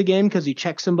did miss a game because he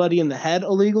checked somebody in the head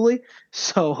illegally.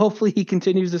 So hopefully he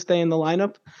continues to stay in the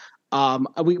lineup.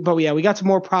 We got some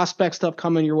more prospect stuff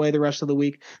coming your way the rest of the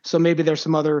week. So maybe there's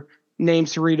some other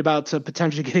names to read about to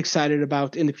potentially get excited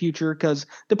about in the future, because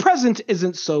the present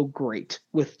isn't so great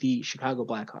with the Chicago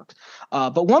Blackhawks.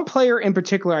 But one player in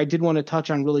particular I did want to touch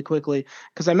on really quickly,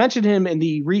 because I mentioned him in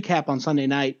the recap on Sunday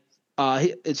night.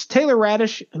 It's Taylor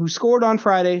Radish, who scored on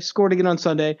Friday, scored again on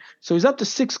Sunday. So he's up to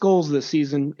 6 goals this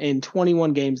season in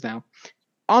 21 games now.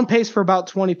 On pace for about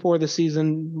 24 this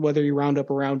season, whether you round up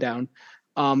or round down.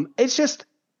 It's just,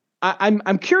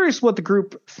 I'm curious what the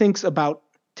group thinks about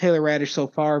Taylor Radish so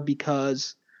far,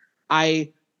 because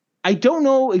I don't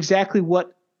know exactly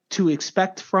what to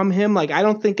expect from him. Like, I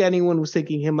don't think anyone was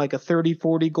thinking him like a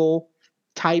 30-40 goal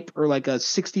type or like a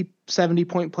 60-70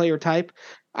 point player type.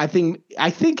 I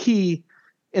think he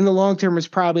in the long term is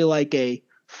probably like a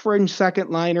fringe second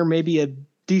liner, maybe a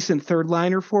decent third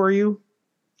liner for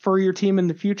your team in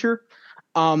the future.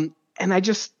 And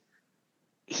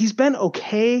he's been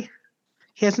okay.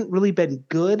 He hasn't really been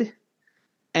good.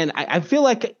 And I feel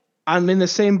like I'm in the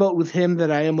same boat with him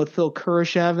that I am with Phil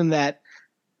Kurashev, in that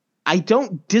I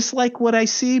don't dislike what I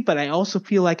see, but I also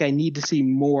feel like I need to see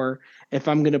more if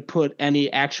I'm going to put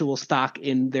any actual stock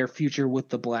in their future with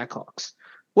the Blackhawks.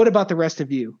 What about the rest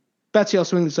of you? Betsy, I'll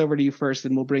swing this over to you first,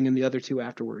 and we'll bring in the other two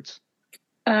afterwards.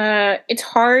 It's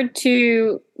hard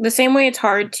to, the same way it's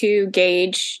hard to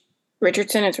gauge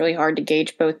Richardson, it's really hard to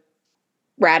gauge both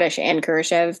Radish and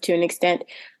Kurashev to an extent.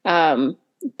 Though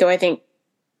I think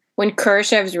when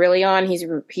Kurashev's really on,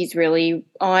 he's really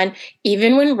on.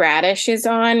 Even when Radish is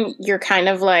on, you're kind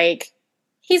of like,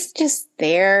 he's just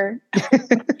there.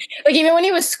 Like, even when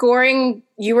he was scoring,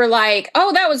 you were like,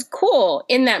 oh, that was cool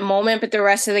in that moment. But the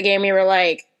rest of the game, you were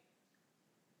like,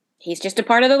 he's just a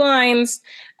part of the lines.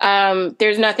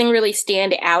 There's nothing really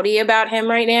stand-outy about him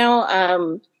right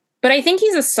now. But I think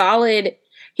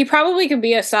he probably could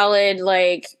be a solid,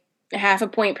 like,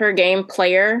 0.5 point per game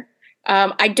player.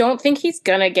 I don't think he's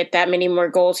going to get that many more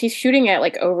goals. He's shooting at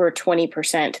like over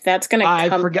 20%. That's going to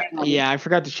come down. Yeah, I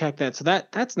forgot to check that. So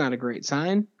that's not a great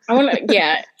sign.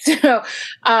 Yeah. So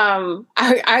the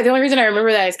only reason I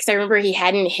remember that is because I remember he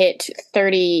hadn't hit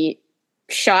 30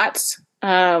 shots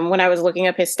when I was looking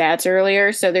up his stats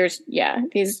earlier. So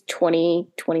he's 20,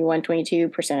 21,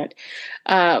 22%.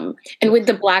 And with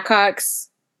the Blackhawks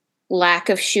lack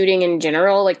of shooting in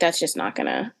general, like, that's just not going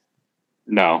to.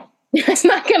 No. It's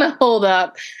not going to hold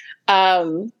up.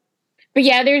 But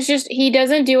yeah, he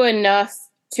doesn't do enough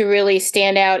to really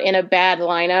stand out in a bad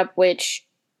lineup, which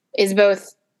is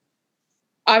both,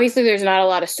 obviously there's not a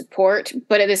lot of support,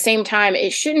 but at the same time,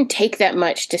 it shouldn't take that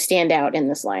much to stand out in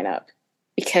this lineup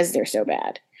because they're so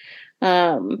bad.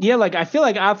 Yeah, like, I feel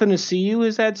like Athanasiou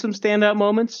has had some standout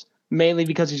moments, mainly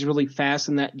because he's really fast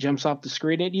and that jumps off the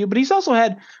screen at you. But he's also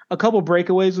had a couple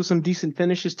breakaways with some decent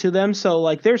finishes to them. So,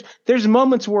 like, there's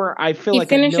moments where I feel like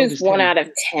he finishes 1 out of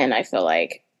 10, I feel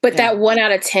like. But that 1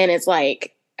 out of 10 is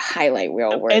like highlight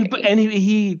reel worthy.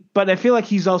 But I feel like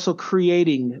he's also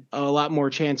creating a lot more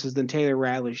chances than Taylor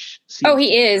Radish. Oh,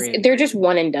 he is. They're just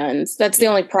one and dones. That's the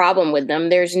only problem with them.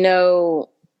 That's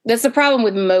the problem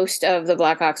with most of the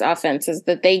Blackhawks offense is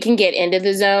that they can get into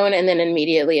the zone and then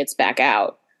immediately it's back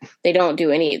out. They don't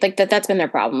do any like that. That's been their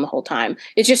problem the whole time.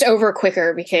 It's just over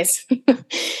quicker because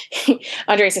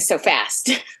Andres is so fast.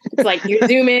 It's like you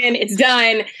zoom in, it's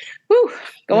done. Whew,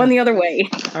 going the other way.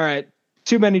 All right.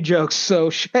 Too many jokes.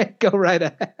 So Shay, go right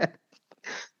ahead.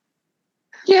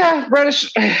 Yeah,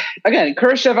 Radish. Again,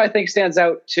 Kurashev I think stands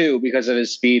out too because of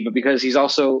his speed, but because he's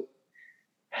also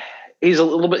he's a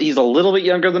little bit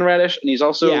younger than Radish, and he's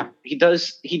also he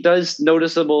does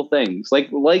noticeable things like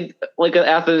an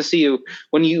Athanasiou.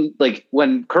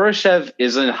 When Kurashev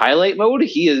is in highlight mode,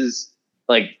 he is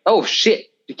like, oh shit,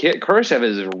 Kurashev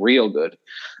is real good.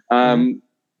 And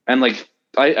like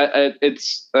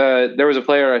there was a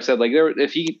player I said like Juhar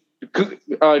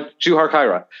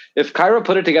Khaira. If Khaira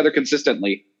put it together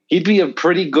consistently, he'd be a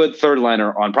pretty good third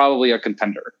liner on probably a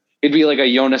contender. He'd be like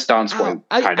a Jonas Donskoy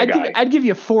kind of guy. I'd give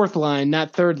you a fourth line,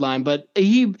 not third line, but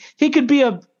he could be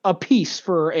a piece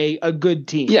for a good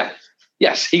team. Yeah.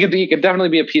 Yes, he could definitely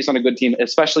be a piece on a good team,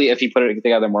 especially if he put it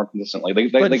together more consistently.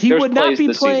 But he would not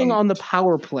be playing on the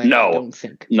power play. No, I don't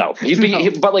think. No, he'd be.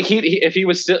 If he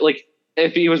was still like,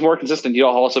 if he was more consistent, he'd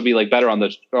also be like better on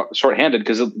the shorthanded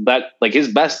because that like his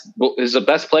best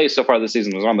play so far this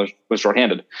season was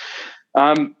shorthanded.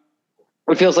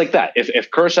 It feels like that. If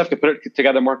Kurashev could put it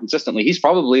together more consistently, he's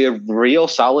probably a real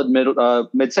solid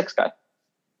mid six guy.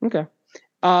 Okay.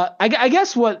 I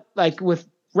guess what like with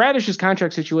Radish's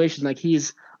contract situation, like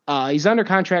he's under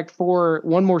contract for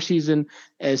one more season.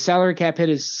 His salary cap hit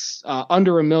is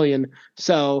under $1 million.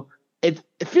 So it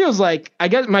feels like, I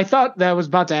guess my thought that I was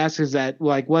about to ask is that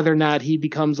like whether or not he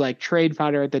becomes like trade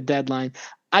fodder at the deadline.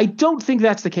 I don't think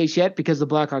that's the case yet because the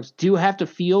Blackhawks do have to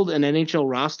field an NHL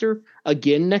roster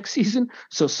again next season.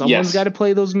 So someone's got to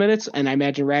play those minutes, and I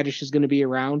imagine Radish is going to be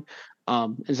around.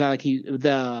 It's not like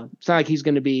he's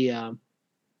going to be.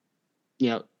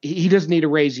 He doesn't need a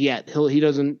raise yet. He'll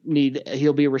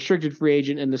be a restricted free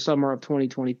agent in the summer of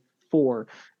 2024,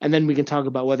 and then we can talk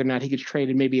about whether or not he gets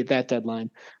traded maybe at that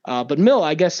deadline. But Mill,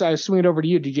 I guess I swing it over to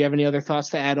you. Did you have any other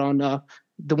thoughts to add on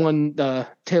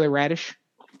Taylor Radish?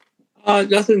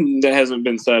 Nothing that hasn't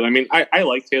been said. I mean, I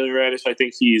like Taylor Radish. I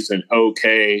think he's an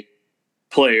okay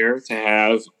player to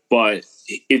have, but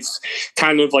it's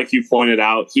kind of like you pointed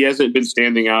out. He hasn't been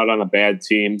standing out on a bad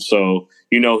team, so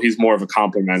he's more of a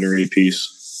complimentary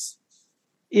piece.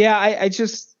 Yeah, I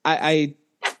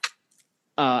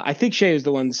think Shay is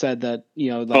the one that said that.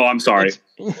 Oh, I'm sorry.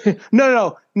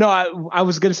 No. I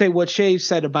was going to say what Shay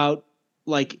said about.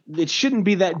 Like it shouldn't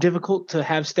be that difficult to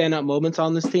have standout moments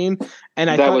on this team, and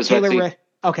I thought Taylor.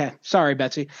 Okay, sorry,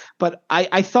 Betsy, but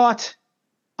I thought,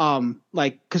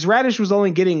 because Radish was only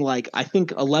getting I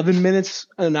think 11 minutes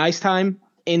in ice time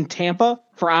in Tampa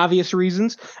for obvious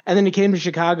reasons, and then he came to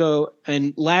Chicago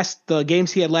and the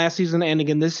games he had last season and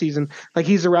again this season,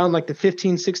 he's around the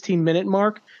 15-16 minute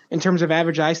mark in terms of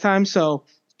average ice time, so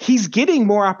he's getting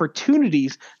more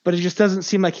opportunities, but it just doesn't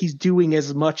seem like he's doing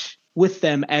as much with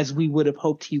them as we would have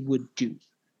hoped he would do.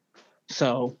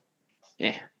 So,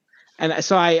 yeah. And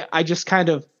so I just kind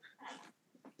of,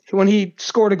 when he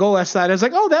scored a goal last night, I was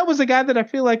like, oh, that was a guy that I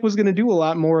feel like was going to do a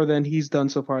lot more than he's done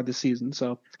so far this season.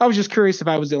 So I was just curious if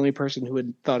I was the only person who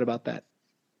had thought about that.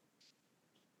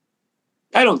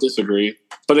 I don't disagree.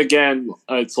 But again,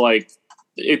 it's I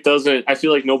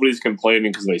feel like nobody's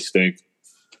complaining because they stink.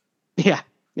 Yeah.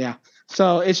 Yeah.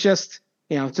 So it's just,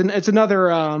 it's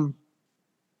another,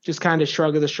 just kind of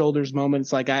shrug of the shoulders moment.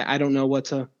 It's like I don't know what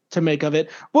to make of it.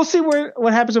 We'll see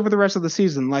what happens over the rest of the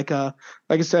season. Like I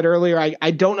said earlier, I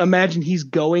don't imagine he's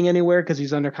going anywhere because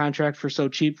he's under contract for so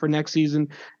cheap for next season,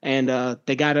 and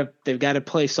they've got to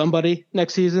play somebody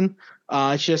next season.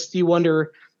 It's just you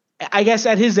wonder. I guess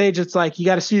at his age, it's like you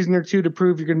got a season or two to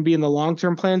prove you're going to be in the long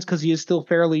term plans because he is still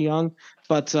fairly young.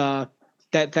 But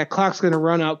that clock's going to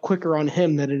run out quicker on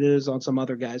him than it is on some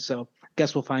other guys. So.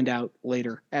 Guess we'll find out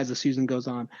later as the season goes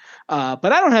on. But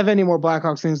I don't have any more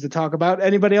Blackhawks things to talk about.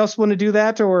 Anybody else want to do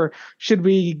that, or should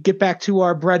we get back to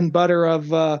our bread and butter of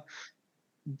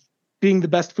being the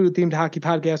best food-themed hockey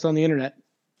podcast on the internet?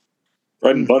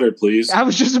 Bread and butter, please. I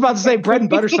was just about to say bread and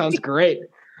butter sounds great.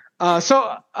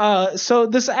 So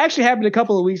this actually happened a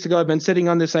couple of weeks ago. I've been sitting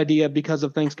on this idea because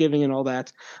of Thanksgiving and all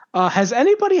that. Has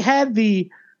anybody had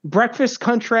the breakfast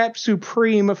Crunchwrap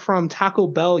Supreme from Taco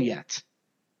Bell yet?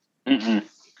 Mm-mm.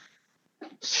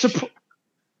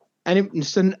 I've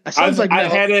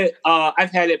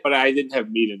had it, but I didn't have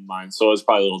meat in mine, so it's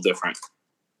probably a little different.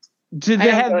 Did I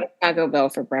they don't have? go to Taco Bell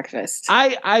for breakfast.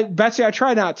 Betsy, I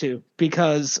try not to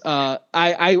because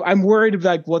I'm worried about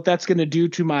like, what that's going to do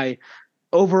to my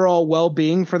overall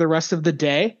well-being for the rest of the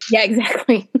day. Yeah,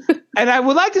 exactly. And I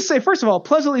would like to say, first of all,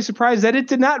 pleasantly surprised that it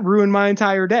did not ruin my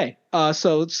entire day.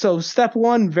 So step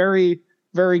one, very,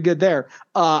 very good there.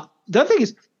 The other thing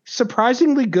is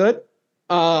surprisingly good.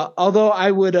 Although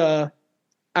I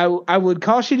would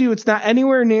caution you, it's not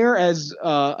anywhere near as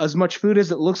much food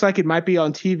as it looks like it might be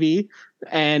on TV.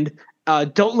 And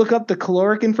don't look up the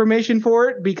caloric information for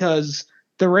it because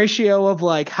the ratio of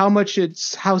like how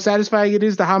satisfying it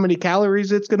is to how many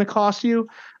calories it's going to cost you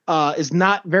is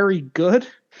not very good.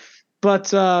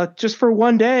 But just for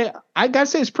one day, I gotta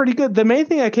say it's pretty good. The main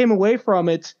thing I came away from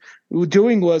it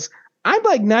doing was I'm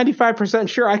like 95%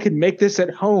 sure I could make this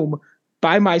at home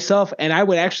by myself, and I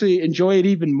would actually enjoy it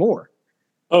even more.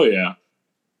 Oh yeah,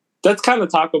 that's kind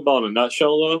of Taco Bell in a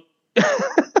nutshell, though.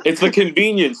 It's the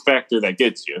convenience factor that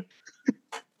gets you.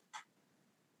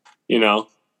 You know.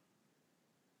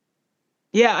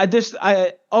 Yeah,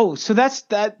 so that's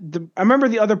that. I remember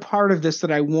the other part of this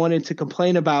that I wanted to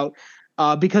complain about.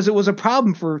 Because it was a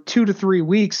problem for 2 to 3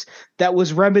 weeks that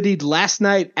was remedied last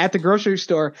night at the grocery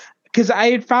store because I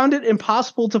had found it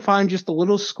impossible to find just the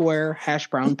little square hash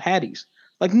brown patties.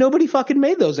 Like nobody fucking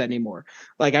made those anymore.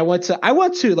 Like I went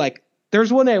to like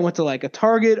there's one day I went to like a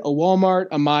Target, a Walmart,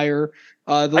 a Meijer,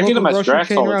 the I get them local at grocery Strax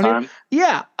chain all the around time. here.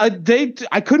 Yeah,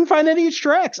 I couldn't find any at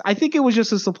Strax. I think it was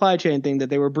just a supply chain thing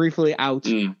that they were briefly out.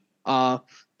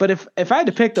 But if I had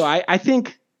to pick though, I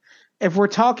think. If we're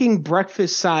talking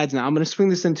breakfast sides now, I'm going to swing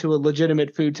this into a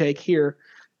legitimate food take here.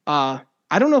 I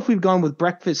don't know if we've gone with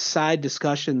breakfast side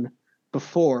discussion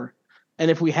before. And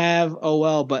if we have, oh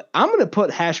well, but I'm going to put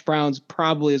hash browns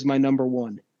probably as my number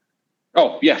one.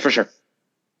 Oh, yeah, for sure.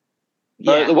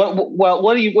 Yeah.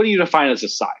 What do you define as a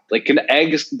side? Like, can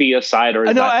eggs be a side, or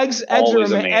is No, that eggs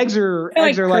always are a main? eggs are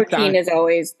like protein is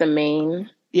always the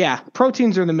main. Yeah,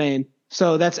 proteins are the main.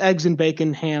 So that's eggs and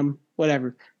bacon, ham,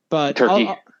 whatever. But Turkey.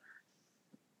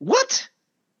 What?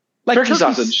 Like turkey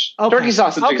sausage. Okay. Turkey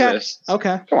sausage exists.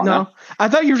 Okay. Come on No, now. I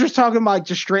thought you were just talking about like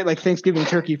just straight like Thanksgiving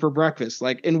turkey for breakfast.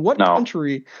 Like in what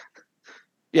country?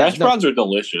 Yeah, hash browns are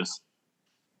delicious.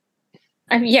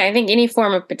 I think any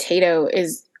form of potato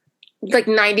is like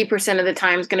 90% of the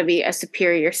time is going to be a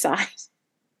superior size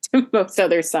to most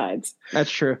other sides.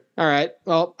 That's true. All right.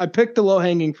 Well, I picked the low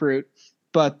hanging fruit,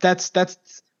 but that's.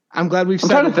 I'm glad we've. I'm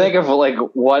trying to think of like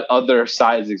what other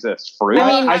sides exist. Fruit.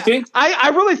 I think I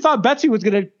really thought Betsy was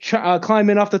going to climb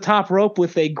in off the top rope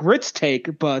with a grits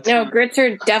take, but no, grits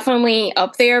are definitely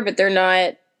up there, but they're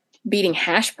not beating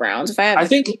hash browns. I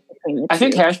think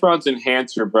hash browns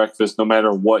enhance your breakfast no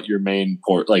matter what your main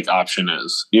option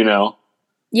is. You know.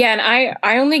 Yeah, and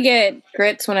I only get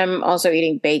grits when I'm also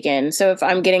eating bacon. So if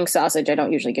I'm getting sausage, I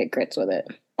don't usually get grits with it.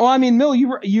 Oh, I mean, Mill,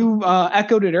 you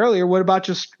echoed it earlier. What about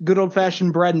just good old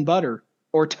fashioned bread and butter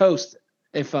or toast,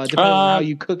 if depending on how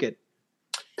you cook it?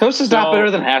 Toast is not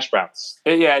better than hash browns.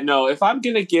 Yeah, no. If I'm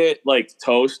gonna get like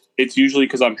toast, it's usually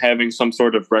because I'm having some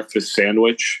sort of breakfast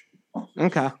sandwich.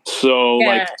 Okay. So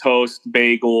like toast,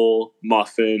 bagel,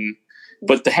 muffin,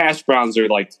 but the hash browns are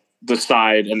like the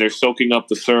side, and they're soaking up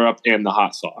the syrup and the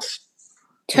hot sauce.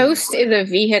 Toast is a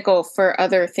vehicle for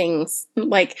other things.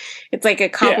 Like it's like a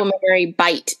complimentary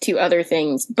bite to other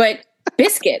things. But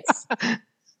biscuits.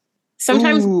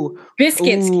 Sometimes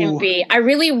biscuits can be. I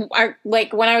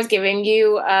like when I was giving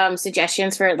you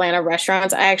suggestions for Atlanta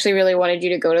restaurants, I actually really wanted you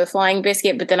to go to the Flying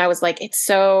Biscuit, but then I was like,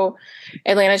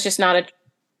 Atlanta's just not a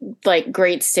like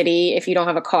great city if you don't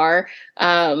have a car.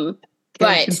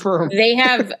 But they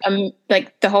have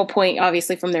like the whole point,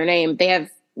 obviously from their name, they have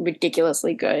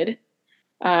ridiculously good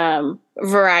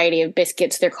variety of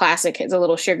biscuits. Their classic is a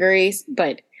little sugary,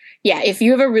 but yeah, if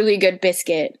you have a really good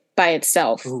biscuit by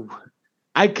itself,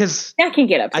 that can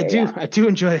get up there. I do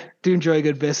enjoy a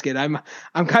good biscuit. I'm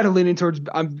kind of leaning towards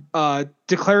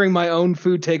declaring my own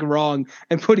food take wrong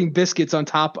and putting biscuits on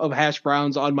top of hash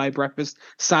browns on my breakfast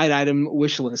side item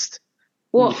wish list.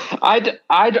 Well, I'd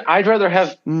rather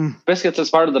have biscuits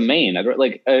as part of the main. I'd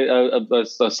like a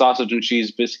sausage and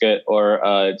cheese biscuit or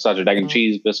a sausage egg and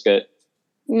cheese biscuit.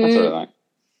 That sort of thing.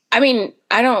 I mean,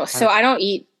 I don't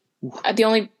eat. The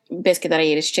only biscuit that I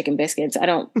eat is chicken biscuits. I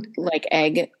don't like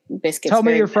egg biscuits. Tell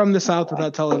me you're from the South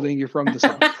without telling me you're from the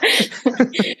South.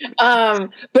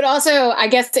 But also, I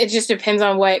guess it just depends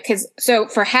on so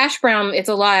for hash brown, it's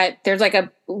a lot. There's like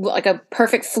a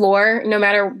perfect floor. No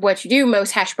matter what you do,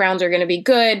 most hash browns are going to be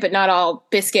good, but not all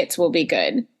biscuits will be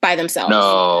good by themselves.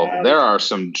 No, there are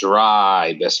some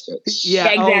dry biscuits. Yeah,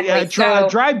 exactly.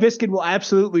 Dry biscuit will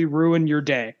absolutely ruin your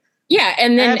day. Yeah,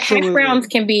 and then hash browns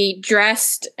can be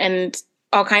dressed and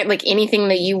all kind, like anything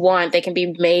that you want, they can be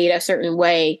made a certain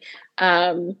way.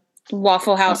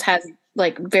 Waffle House has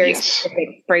like very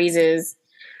specific phrases.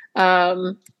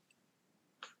 Hold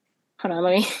on,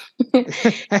 let me.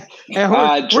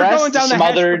 Dressed,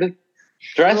 smothered.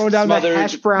 Dressed, smothered.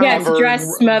 Hash brown. Yes,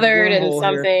 dressed, smothered, and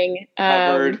something.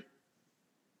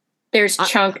 There's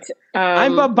chunked.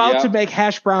 I'm about to make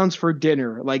hash browns for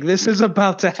dinner. Like, this is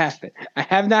about to happen. I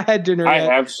have not had dinner yet.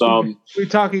 I have some. We're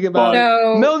talking about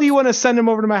No. Mel, do you want to send them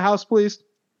over to my house, please?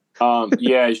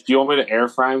 Yeah. Do you want me to air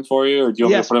fry them for you, or do you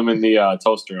want me to put them in the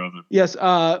toaster oven? Yes.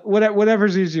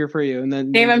 Whatever's easier for you. And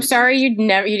then Dave, I'm sorry you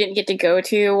didn't get to go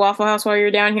to Waffle House while you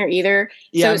were down here either.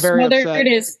 Yeah, so very smothered upset.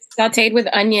 is sauteed with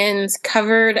onions,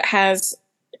 covered has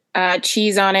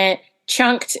cheese on it,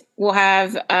 chunked will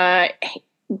have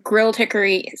grilled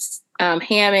hickory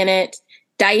ham in it,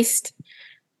 diced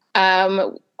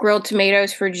grilled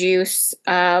tomatoes for juice,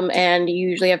 and you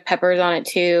usually have peppers on it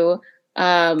too.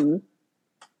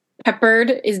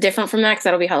 Peppered is different from that because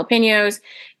that'll be jalapenos.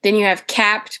 Then you have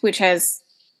capped, which has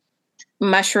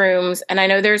mushrooms, and I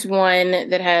know there's one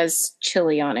that has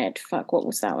chili on it. Fuck, what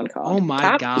was that one called? Oh my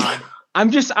Pop? God.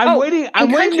 I'm waiting to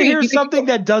country, hear you something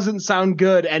that doesn't sound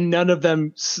good, and none of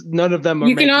them are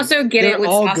You can also get They're it with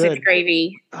all sausage good.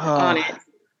 gravy on it,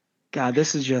 God,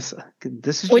 this is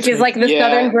which is like the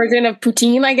southern version of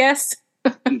poutine, I guess.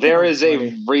 There is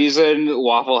a reason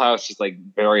Waffle House is like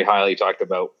very highly talked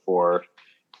about for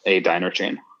a diner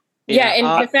chain. Yeah,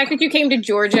 and the fact that you came to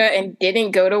Georgia and didn't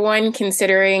go to one,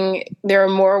 considering there are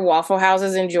more Waffle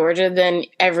Houses in Georgia than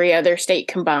every other state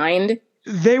combined.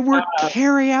 They were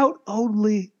carry out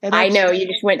only. And I know you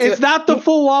just went to. It's not the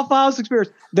full Waffle House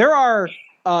experience. There are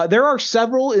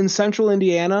several in Central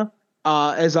Indiana.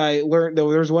 As I learned,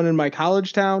 there's one in my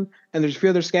college town, and there's a few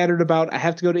others scattered about. I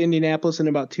have to go to Indianapolis in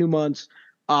about 2 months.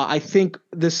 I think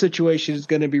this situation is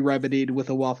going to be remedied with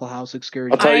a Waffle House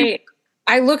excursion. I'll tell you.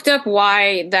 I looked up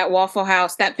why that Waffle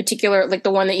House, that particular, like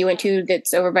the one that you went to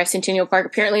that's over by Centennial Park,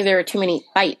 apparently there were too many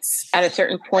fights at a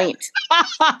certain point.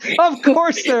 Of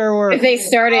course there were. They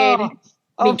started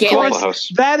Of begin- course, Waffle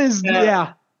House. that is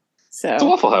yeah. So It's a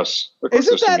Waffle House. Of course,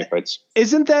 Isn't there's so many that- fights.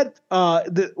 Isn't that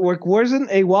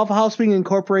wasn't a Waffle House being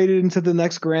incorporated into the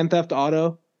next Grand Theft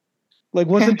Auto? Like,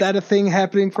 wasn't that a thing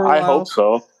happening for a while? I hope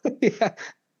so. Yeah.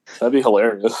 That'd be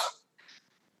hilarious.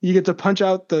 You get to punch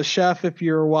out the chef if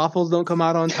your waffles don't come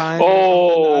out on time.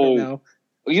 Oh. I don't know.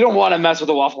 You don't want to mess with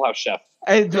the Waffle House chef.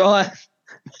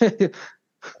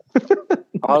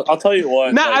 I'll tell you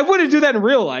what. No, like, I wouldn't do that in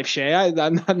real life, Shay.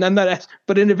 I'm not.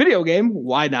 But in a video game,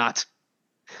 why not?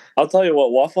 I'll tell you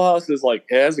what. Waffle House is like,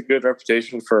 it has a good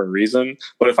reputation for a reason.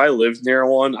 But if I lived near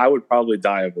one, I would probably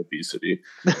die of obesity.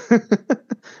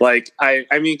 Like, I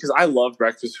mean, because I love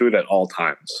breakfast food at all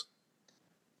times.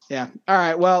 Yeah. All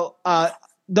right. Well,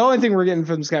 the only thing we're getting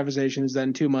from this conversation is that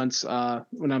in 2 months,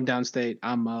 when I'm downstate,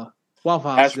 I'm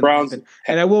Waffle House. Hash browns,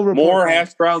 and I will report more back.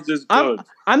 hash browns is good.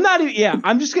 I'm not.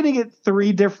 I'm just gonna get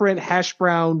 3 different hash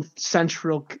brown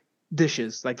central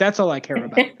dishes. Like, that's all I care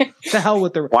about. To hell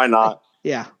with the. Why not?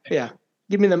 Yeah.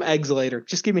 Give me them eggs later.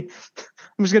 Just give me.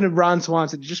 I'm just gonna Ron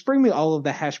Swanson. Just bring me all of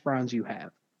the hash browns you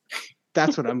have.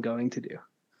 That's what I'm going to do.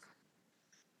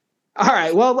 All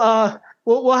right. Well,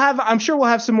 we'll have. I'm sure we'll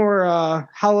have some more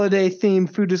holiday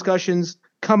themed food discussions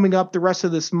coming up the rest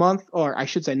of this month, or I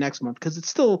should say next month, because it's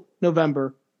still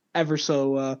November. Ever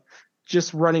so,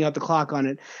 just running out the clock on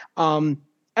it.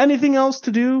 Anything else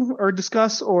to do or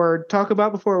discuss or talk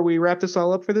about before we wrap this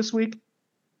all up for this week?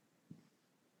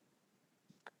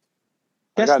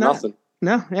 I got nothing.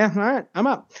 No, yeah, all right. I'm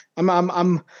out.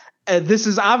 I'm this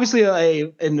is obviously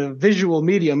in a visual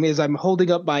medium, as I'm holding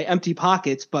up my empty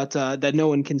pockets, but that no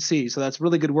one can see. So that's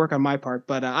really good work on my part.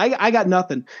 But I got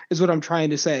nothing, is what I'm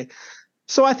trying to say.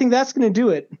 So I think that's going to do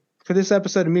it for this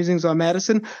episode of Musings on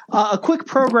Madison. A quick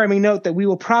programming note that we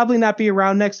will probably not be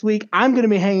around next week. I'm going to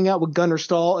be hanging out with Gunnar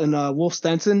Stahl and Wolf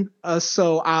Stenson,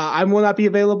 so I will not be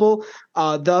available.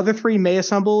 The other 3 may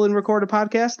assemble and record a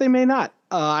podcast. They may not.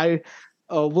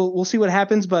 We'll see what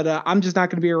happens, but I'm just not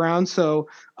going to be around. So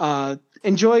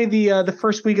enjoy the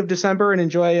first week of December and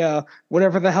enjoy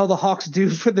whatever the hell the Hawks do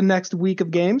for the next week of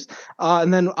games.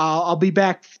 And then I'll be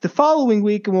back the following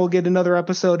week and we'll get another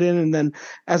episode in. And then,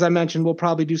 as I mentioned, we'll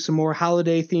probably do some more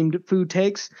holiday themed food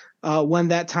takes when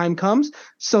that time comes.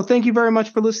 So thank you very much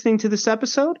for listening to this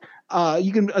episode.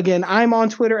 You can, again, I'm on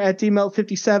Twitter at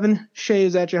DMelt57. Shay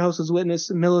is at Jehovah's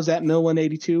Witness. Mill is at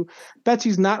Mill182.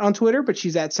 Betsy's not on Twitter, but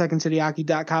she's at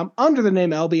SecondCityHockey.com under the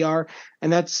name LBR.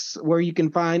 And that's where you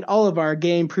can find all of our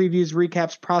game previews,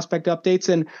 recaps, prospect updates.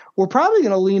 And we're probably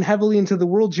going to lean heavily into the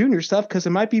World Junior stuff because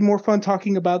it might be more fun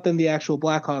talking about than the actual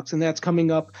Blackhawks. And that's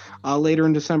coming up later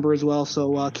in December as well.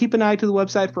 So keep an eye to the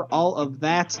website for all of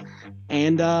that.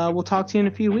 And we'll talk to you in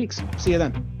a few weeks. See you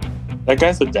then. That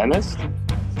guy's a dentist?